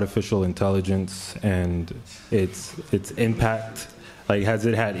on artificial intelligence and its impact? Like, has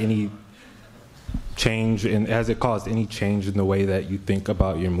it had any change, and has it caused any change in the way that you think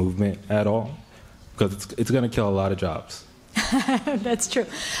about your movement at all? Because it's going to kill a lot of jobs. That's true.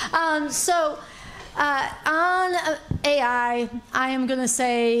 On AI, I am going to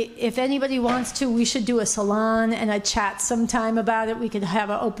say, if anybody wants to, we should do a salon and a chat sometime about it. We could have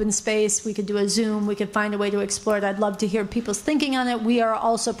an open space. We could do a Zoom. We could find a way to explore it. I'd love to hear people's thinking on it. We are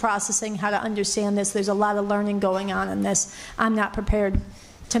also processing how to understand this. There's a lot of learning going on in this. I'm not prepared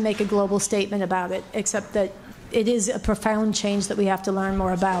to make a global statement about it, except that it is a profound change that we have to learn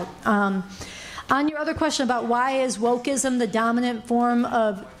more about. On your other question about why is wokeism the dominant form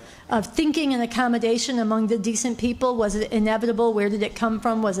of thinking and accommodation among the decent people, was it inevitable? Where did it come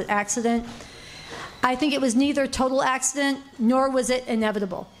from? Was it accident? I think it was neither total accident nor was it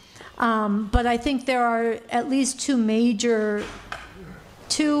inevitable. But I think there are at least two, maybe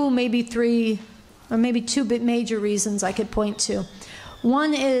three, or maybe two major reasons I could point to.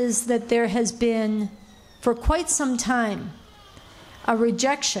 One is that there has been, for quite some time, a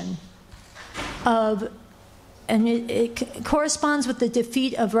rejection of, and it corresponds with the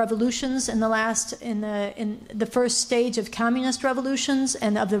defeat of revolutions in the first stage of communist revolutions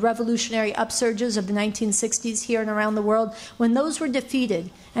and of the revolutionary upsurges of the 1960s here and around the world. When those were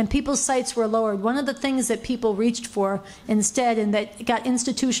defeated and people's sights were lowered, one of the things that people reached for instead, and that got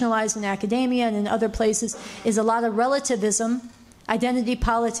institutionalized in academia and in other places, is a lot of relativism, identity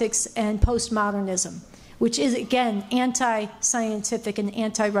politics, and postmodernism, which is, again, anti-scientific and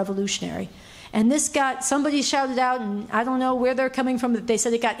anti-revolutionary. And this got, somebody shouted out, and I don't know where they're coming from, that they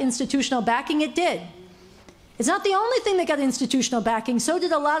said it got institutional backing. It did. It's not the only thing that got institutional backing. So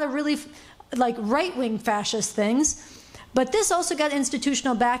did a lot of really right-wing fascist things. But this also got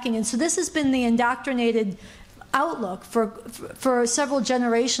institutional backing. And so this has been the indoctrinated outlook for several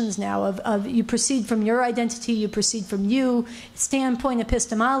generations now of you proceed from your identity, you proceed from you, standpoint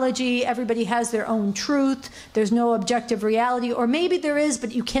epistemology, everybody has their own truth, there's no objective reality, or maybe there is,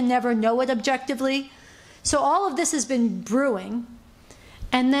 but you can never know it objectively. So all of this has been brewing,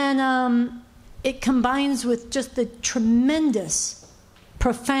 and then it combines with just the tremendous,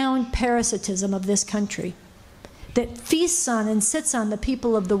 profound parasitism of this country that feasts on and sits on the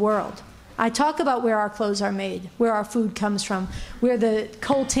people of the world. I talk about where our clothes are made, where our food comes from, where the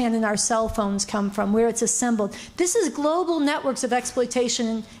coltan in our cell phones come from, where it's assembled. This is global networks of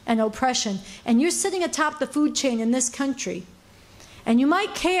exploitation and oppression. And you're sitting atop the food chain in this country. And you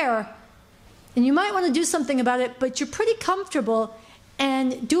might care, and you might want to do something about it, but you're pretty comfortable.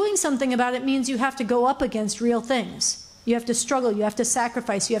 And doing something about it means you have to go up against real things. You have to struggle, you have to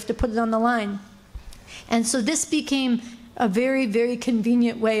sacrifice, you have to put it on the line. And so this became a very, very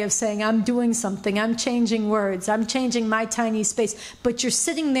convenient way of saying, I'm doing something, I'm changing words, I'm changing my tiny space, but you're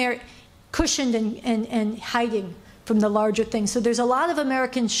sitting there cushioned and hiding from the larger thing. So there's a lot of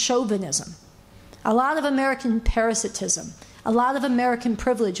American chauvinism, a lot of American parasitism, a lot of American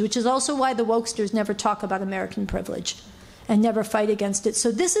privilege, which is also why the wokesters never talk about American privilege and never fight against it.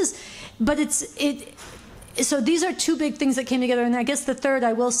 So this is, but so these are two big things that came together. And I guess the third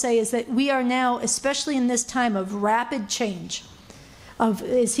I will say is that we are now, especially in this time of rapid change, of,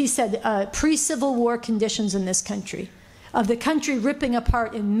 as he said, pre-Civil War conditions in this country, of the country ripping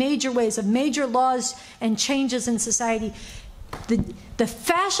apart in major ways, of major laws and changes in society. The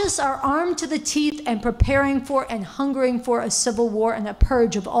fascists are armed to the teeth and preparing for and hungering for a civil war and a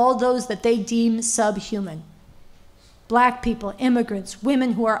purge of all those that they deem subhuman. black people, immigrants,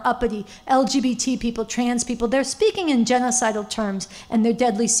 women who are uppity, LGBT people, trans people. They're speaking in genocidal terms, and they're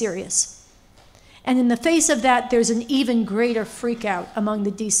deadly serious. And in the face of that, there's an even greater freak out among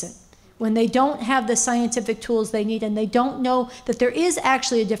the decent when they don't have the scientific tools they need and they don't know that there is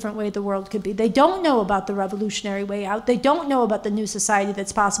actually a different way the world could be. They don't know about the revolutionary way out. They don't know about the new society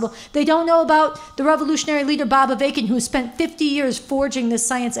that's possible. They don't know about the revolutionary leader Bob Avakian, who spent 50 years forging this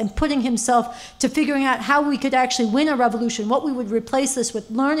science and putting himself to figuring out how we could actually win a revolution, what we would replace this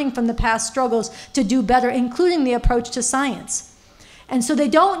with, learning from the past struggles to do better, including the approach to science. And so they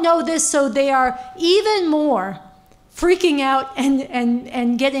don't know this, so they are even more freaking out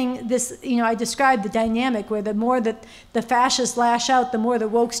and getting this, I described the dynamic where the more that the fascists lash out, the more the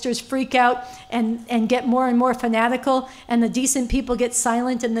wokesters freak out and get more and more fanatical, and the decent people get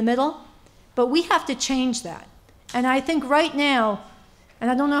silent in the middle. But we have to change that. And I think right now,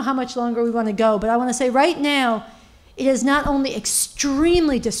 and I don't know how much longer we want to go, but I want to say right now, it is not only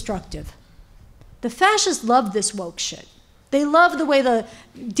extremely destructive. The fascists love this woke shit. They love the way the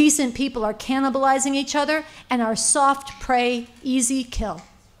decent people are cannibalizing each other and are soft prey, easy kill.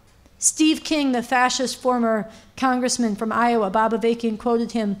 Steve King, the fascist former congressman from Iowa, Bob Avakian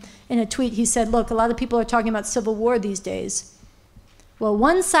quoted him in a tweet. He said, look, a lot of people are talking about civil war these days. Well,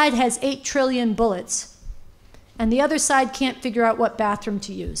 one side has 8 trillion bullets, and the other side can't figure out what bathroom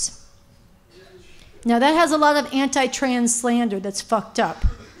to use. Now, that has a lot of anti-trans slander that's fucked up.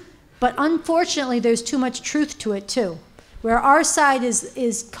 But unfortunately, there's too much truth to it, too, where our side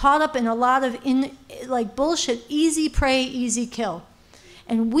is caught up in a lot of bullshit, easy prey, easy kill.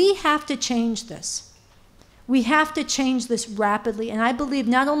 And we have to change this. We have to change this rapidly. And I believe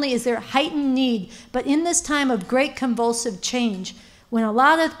not only is there heightened need, but in this time of great convulsive change, when a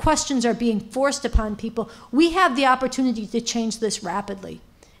lot of questions are being forced upon people, we have the opportunity to change this rapidly.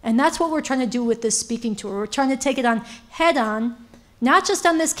 And that's what we're trying to do with this speaking tour. We're trying to take it on head on, not just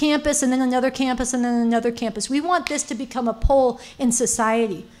on this campus and then another campus and then another campus. We want this to become a pole in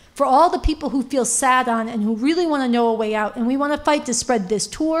society for all the people who feel sad on and who really want to know a way out. And we want to fight to spread this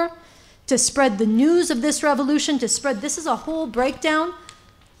tour, to spread the news of this revolution, to spread, this is a whole breakdown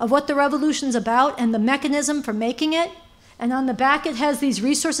of what the revolution's about and the mechanism for making it. And on the back it has these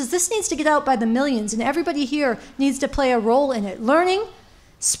resources. This needs to get out by the millions, and everybody here needs to play a role in it. Learning,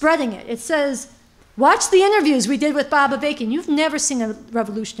 spreading it. It says, watch the interviews we did with Bob Avakian. You've never seen a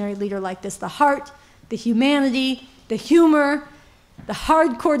revolutionary leader like this. The heart, the humanity, the humor, the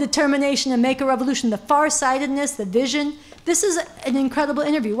hardcore determination to make a revolution, the farsightedness, the vision. This is an incredible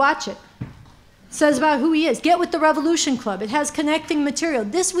interview. Watch it. It says about who he is. Get with the Revolution Club. It has connecting material.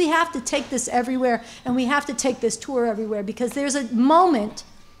 This, we have to take this everywhere, and we have to take this tour everywhere, because there's a moment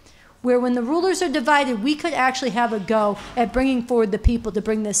where when the rulers are divided, we could actually have a go at bringing forward the people to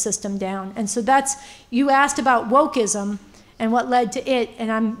bring this system down. And so that's, you asked about wokeism and what led to it,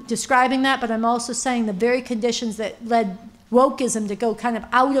 and I'm describing that, but I'm also saying the very conditions that led wokeism to go kind of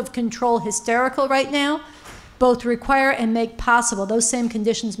out of control, hysterical right now, both require and make possible, those same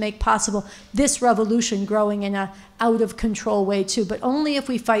conditions make possible this revolution growing in a out of control way too, but only if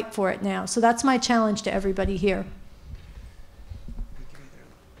we fight for it now. So that's my challenge to everybody here.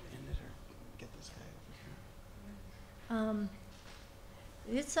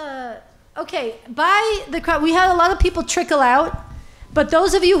 Okay, by the crowd, we had a lot of people trickle out, but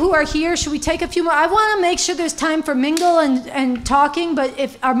those of you who are here, should we take a few more? I want to make sure there's time for mingle and talking,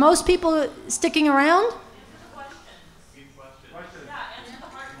 but are most people sticking around?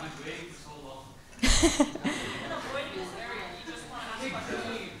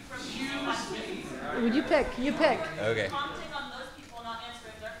 Would you pick? You pick. Okay.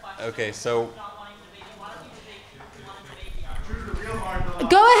 Okay, so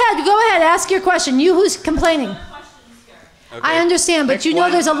Go ahead, ask your question. You who's complaining. okay. I understand, but you know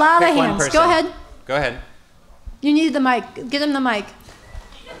there's a lot of hands. Go ahead. Go ahead. You need the mic. Get him the mic.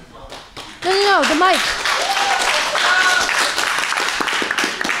 No, the mic.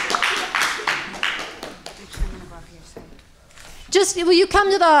 Just, will you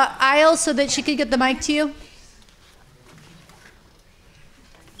come to the aisle so that she could get the mic to you?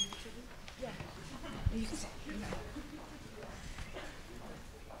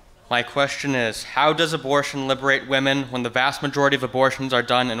 My question is, how does abortion liberate women when the vast majority of abortions are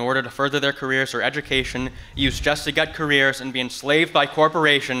done in order to further their careers or education, used just to get careers, and be enslaved by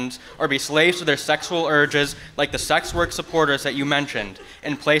corporations, or be slaves to their sexual urges like the sex work supporters that you mentioned,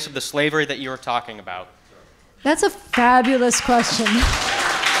 in place of the slavery that you were talking about? That's a fabulous question.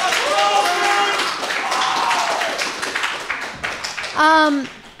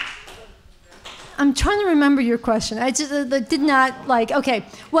 I'm trying to remember your question. I just did not okay.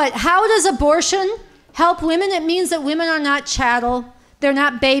 How does abortion Help women, it means that women are not chattel. They're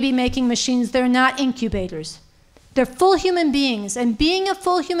not baby-making machines. They're not incubators. They're full human beings. And being a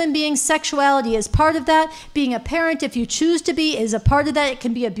full human being, sexuality is part of that. Being a parent, if you choose to be, is a part of that. It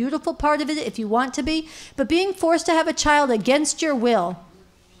can be a beautiful part of it if you want to be. But being forced to have a child against your will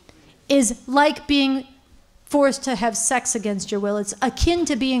is like being forced to have sex against your will. It's akin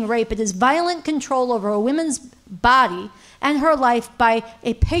to being rape. It is violent control over a woman's body and her life by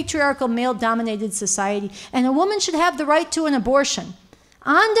a patriarchal, male-dominated society. And a woman should have the right to an abortion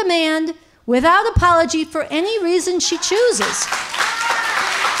on demand, without apology, for any reason she chooses.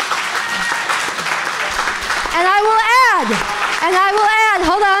 And I will add,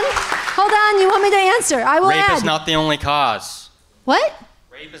 hold on, you want me to answer? I will add. Rape is not the only cause. What?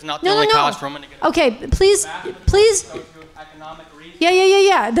 Rape is not the only cause for women to get Okay, please.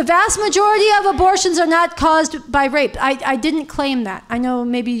 Yeah. The vast majority of abortions are not caused by rape. I didn't claim that. I know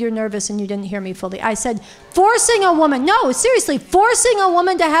maybe you're nervous and you didn't hear me fully. I said forcing a woman, no, seriously, forcing a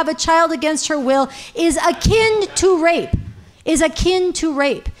woman to have a child against her will is akin to rape.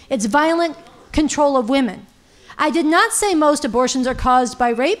 It's violent control of women. I did not say most abortions are caused by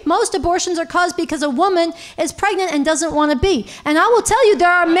rape. Most abortions are caused because a woman is pregnant and doesn't want to be. And I will tell you,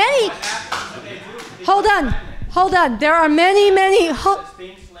 there are many... Hold on. There are many...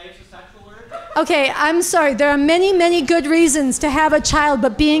 Okay, I'm sorry. There are many good reasons to have a child,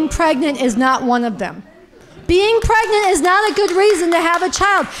 but being pregnant is not one of them. Being pregnant is not a good reason to have a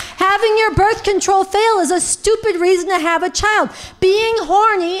child. Having your birth control fail is a stupid reason to have a child. Being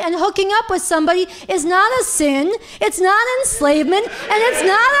horny and hooking up with somebody is not a sin, it's not enslavement, and it's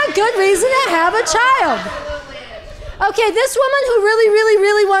not a good reason to have a child. Okay, this woman who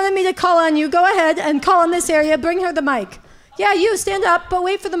really wanted me to call on you, go ahead and call on this area. Bring her the mic. Yeah, you, stand up, but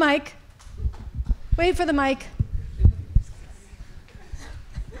wait for the mic. Wait for the mic.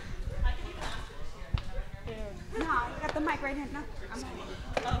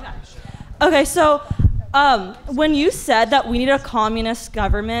 Okay, so when you said that we need a communist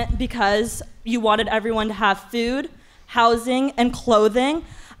government because you wanted everyone to have food, housing, and clothing,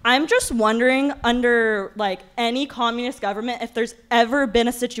 I'm just wondering, under like any communist government, if there's ever been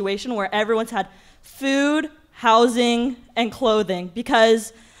a situation where everyone's had food, housing, and clothing.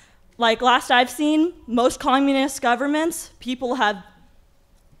 Because like last I've seen, most communist governments, people have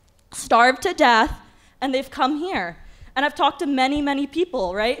starved to death and they've come here. And I've talked to many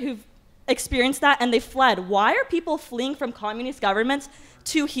people, right, who've experienced that and they fled. Why are people fleeing from communist governments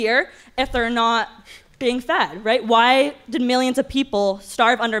to here if they're not being fed, right? Why did millions of people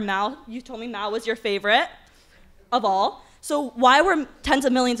starve under Mao? You told me Mao was your favorite of all. So why were tens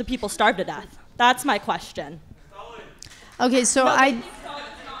of millions of people starved to death? That's my question. Okay, so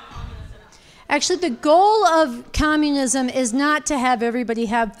actually the goal of communism is not to have everybody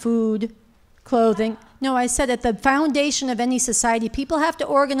have food, clothing. No, I said at the foundation of any society, people have to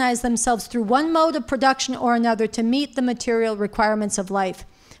organize themselves through one mode of production or another to meet the material requirements of life.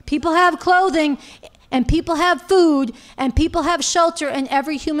 People have clothing, and people have food, and people have shelter in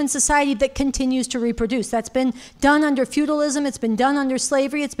every human society that continues to reproduce. That's been done under feudalism, it's been done under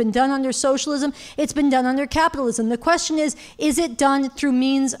slavery, it's been done under socialism, it's been done under capitalism. The question is it done through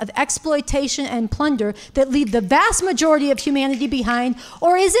means of exploitation and plunder that leave the vast majority of humanity behind,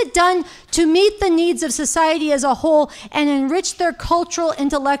 or is it done to meet the needs of society as a whole and enrich their cultural,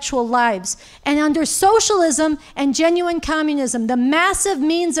 intellectual lives? And under socialism and genuine communism, the massive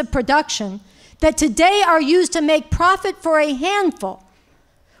means of production that today are used to make profit for a handful,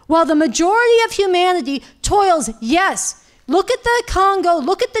 while the majority of humanity toils. Yes, look at the Congo,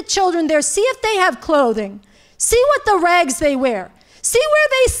 look at the children there, see if they have clothing, see what the rags they wear, see where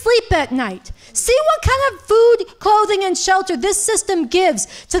they sleep at night, see what kind of food, clothing, and shelter this system gives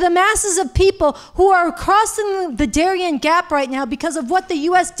to the masses of people who are crossing the Darien Gap right now because of what the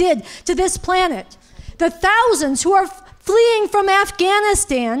U.S. did to this planet. The thousands who are fleeing from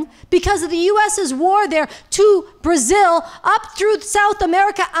Afghanistan because of the U.S.'s war there to Brazil, up through South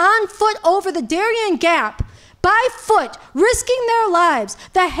America, on foot over the Darien Gap, by foot, risking their lives.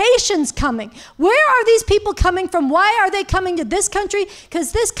 The Haitians coming. Where are these people coming from? Why are they coming to this country?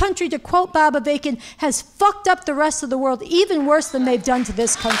 Because this country, to quote Bob Avakian, has fucked up the rest of the world even worse than they've done to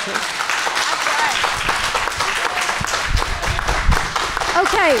this country.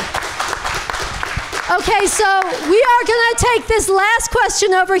 Okay, so we are going to take this last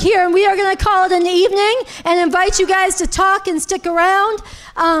question over here, and we are going to call it an evening and invite you guys to talk and stick around.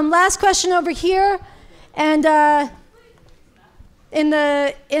 Last question over here, and in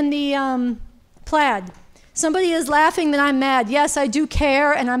the plaid. Somebody is laughing that I'm mad. Yes, I do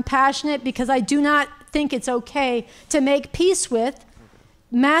care, and I'm passionate because I do not think it's okay to make peace with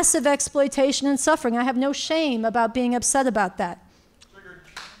massive exploitation and suffering. I have no shame about being upset about that.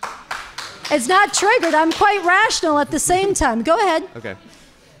 It's not triggered. I'm quite rational at the same time. Go ahead. Okay.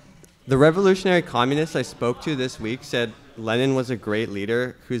 The revolutionary communists I spoke to this week said Lenin was a great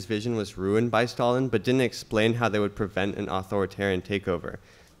leader whose vision was ruined by Stalin, but didn't explain how they would prevent an authoritarian takeover.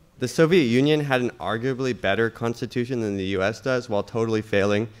 The Soviet Union had an arguably better constitution than the US does, while totally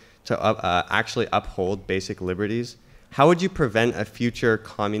failing to actually uphold basic liberties. How would you prevent a future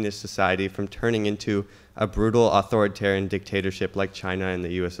communist society from turning into a brutal authoritarian dictatorship like China and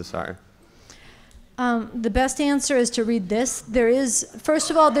the USSR? The best answer is to read this.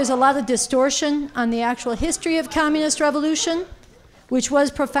 First of all, there's a lot of distortion on the actual history of communist revolution, which was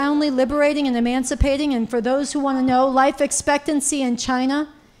profoundly liberating and emancipating. And for those who want to know, life expectancy in China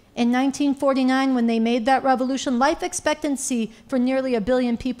in 1949, when they made that revolution, life expectancy for nearly 1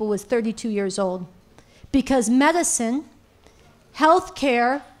 billion people was 32 years old. Because medicine, health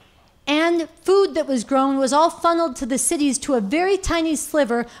care, and food that was grown was all funneled to the cities to a very tiny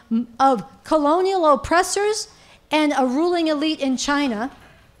sliver of colonial oppressors and a ruling elite in China.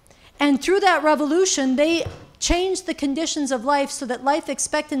 And through that revolution, they changed the conditions of life so that life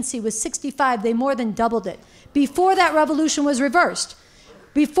expectancy was 65. They more than doubled it. Before that revolution was reversed.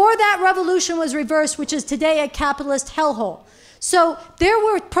 Before that revolution was reversed, which is today a capitalist hellhole. So there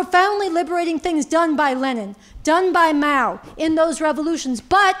were profoundly liberating things done by Lenin, done by Mao in those revolutions.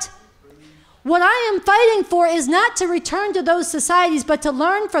 But what I am fighting for is not to return to those societies, but to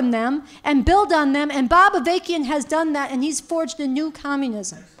learn from them and build on them. And Bob Avakian has done that, and he's forged a new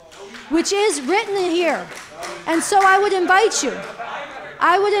communism, which is written in here. And so I would invite you.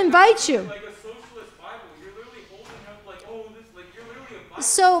 I would invite you.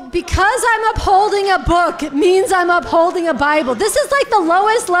 So because I'm upholding a book, it means I'm upholding a Bible. This is like the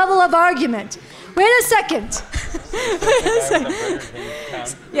lowest level of argument. Wait a second. Wait a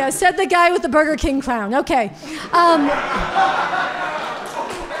second. Yeah, said the guy with the Burger King crown. Okay.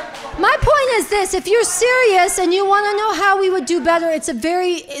 My point is this: if you're serious and you want to know how we would do better,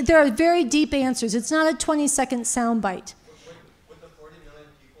 there are very deep answers. It's not a 20-second soundbite. Would the 40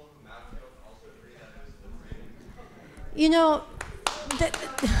 million people who Mao killed also agree that it was liberating? You know,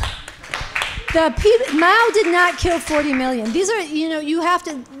 Mao did not kill 40 million. These are,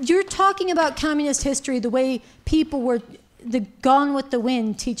 you're talking about communist history the way people were, the Gone with the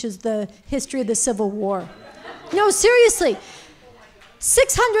Wind teaches the history of the Civil War. No, seriously.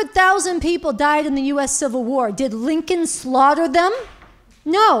 600,000 people died in the U.S. Civil War. Did Lincoln slaughter them?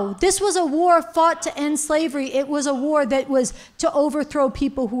 No, this was a war fought to end slavery. It was a war that was to overthrow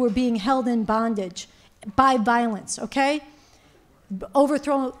people who were being held in bondage by violence, okay?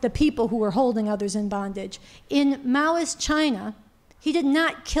 Overthrow the people who were holding others in bondage. In Maoist China, he did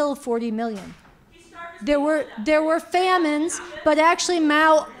not kill 40 million. There were famines, but actually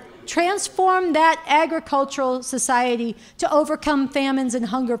Mao transformed that agricultural society to overcome famines and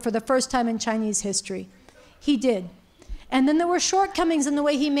hunger for the first time in Chinese history. He did. And then there were shortcomings in the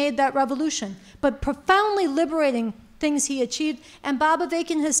way he made that revolution, but profoundly liberating things he achieved, and Bob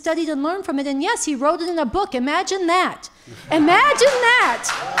Avakian has studied and learned from it, and yes, he wrote it in a book. Imagine that. Imagine that.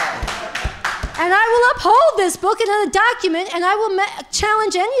 And I will uphold this book in a document, and I will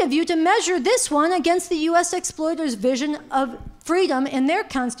challenge any of you to measure this one against the U.S. exploiters' vision of freedom in their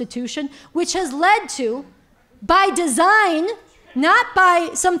constitution, which has led to, by design, not by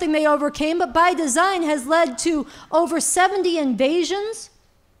something they overcame, but by design has led to over 70 invasions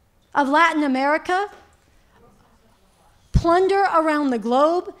of Latin America, plunder around the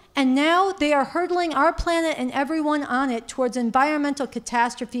globe, and now they are hurtling our planet and everyone on it towards environmental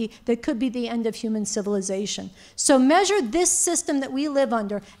catastrophe that could be the end of human civilization. So measure this system that we live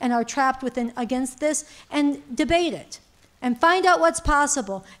under and are trapped within against this, and debate it. And find out what's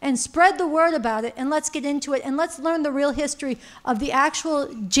possible, and spread the word about it, and let's get into it, and let's learn the real history of the actual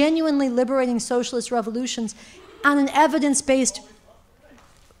genuinely liberating socialist revolutions on an evidence-based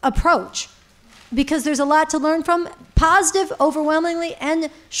approach. Because there's a lot to learn from, positive, overwhelmingly, and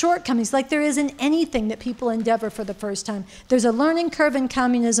shortcomings, like there is in anything that people endeavor for the first time. There's a learning curve in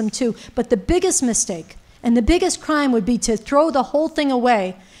communism too, but the biggest mistake and the biggest crime would be to throw the whole thing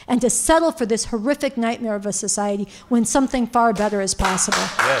away and to settle for this horrific nightmare of a society when something far better is possible.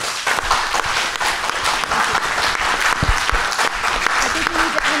 Yes. I think we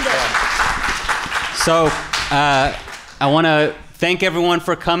need to end it. So I want to thank everyone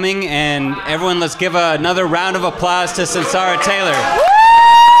for coming, and everyone, let's give another round of applause to Sunsara Taylor.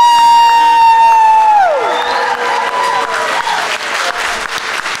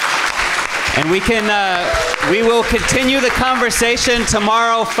 And we will continue the conversation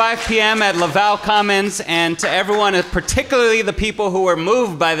tomorrow, 5 p.m. at Laval Commons. And to everyone, particularly the people who were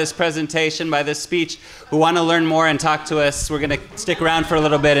moved by this presentation, by this speech, who want to learn more and talk to us, we're going to stick around for a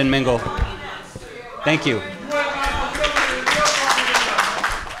little bit and mingle. Thank you.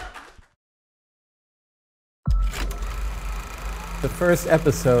 The first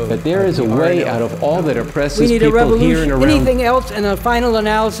episode. But there is a way out of all that oppresses we need people a revolution. here and around. Anything else in a final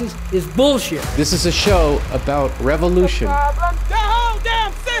analysis is bullshit. This is a show about revolution. The whole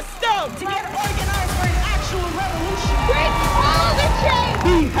damn system! To get organized for an actual revolution. Break all the chains!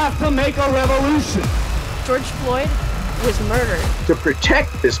 We have to make a revolution. George Floyd was murdered. To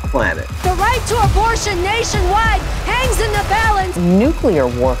protect this planet. The right to abortion nationwide hangs in the balance. Nuclear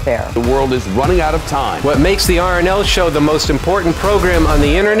warfare. The world is running out of time. What makes the RNL show the most important program on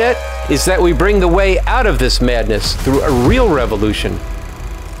the internet is that we bring the way out of this madness through a real revolution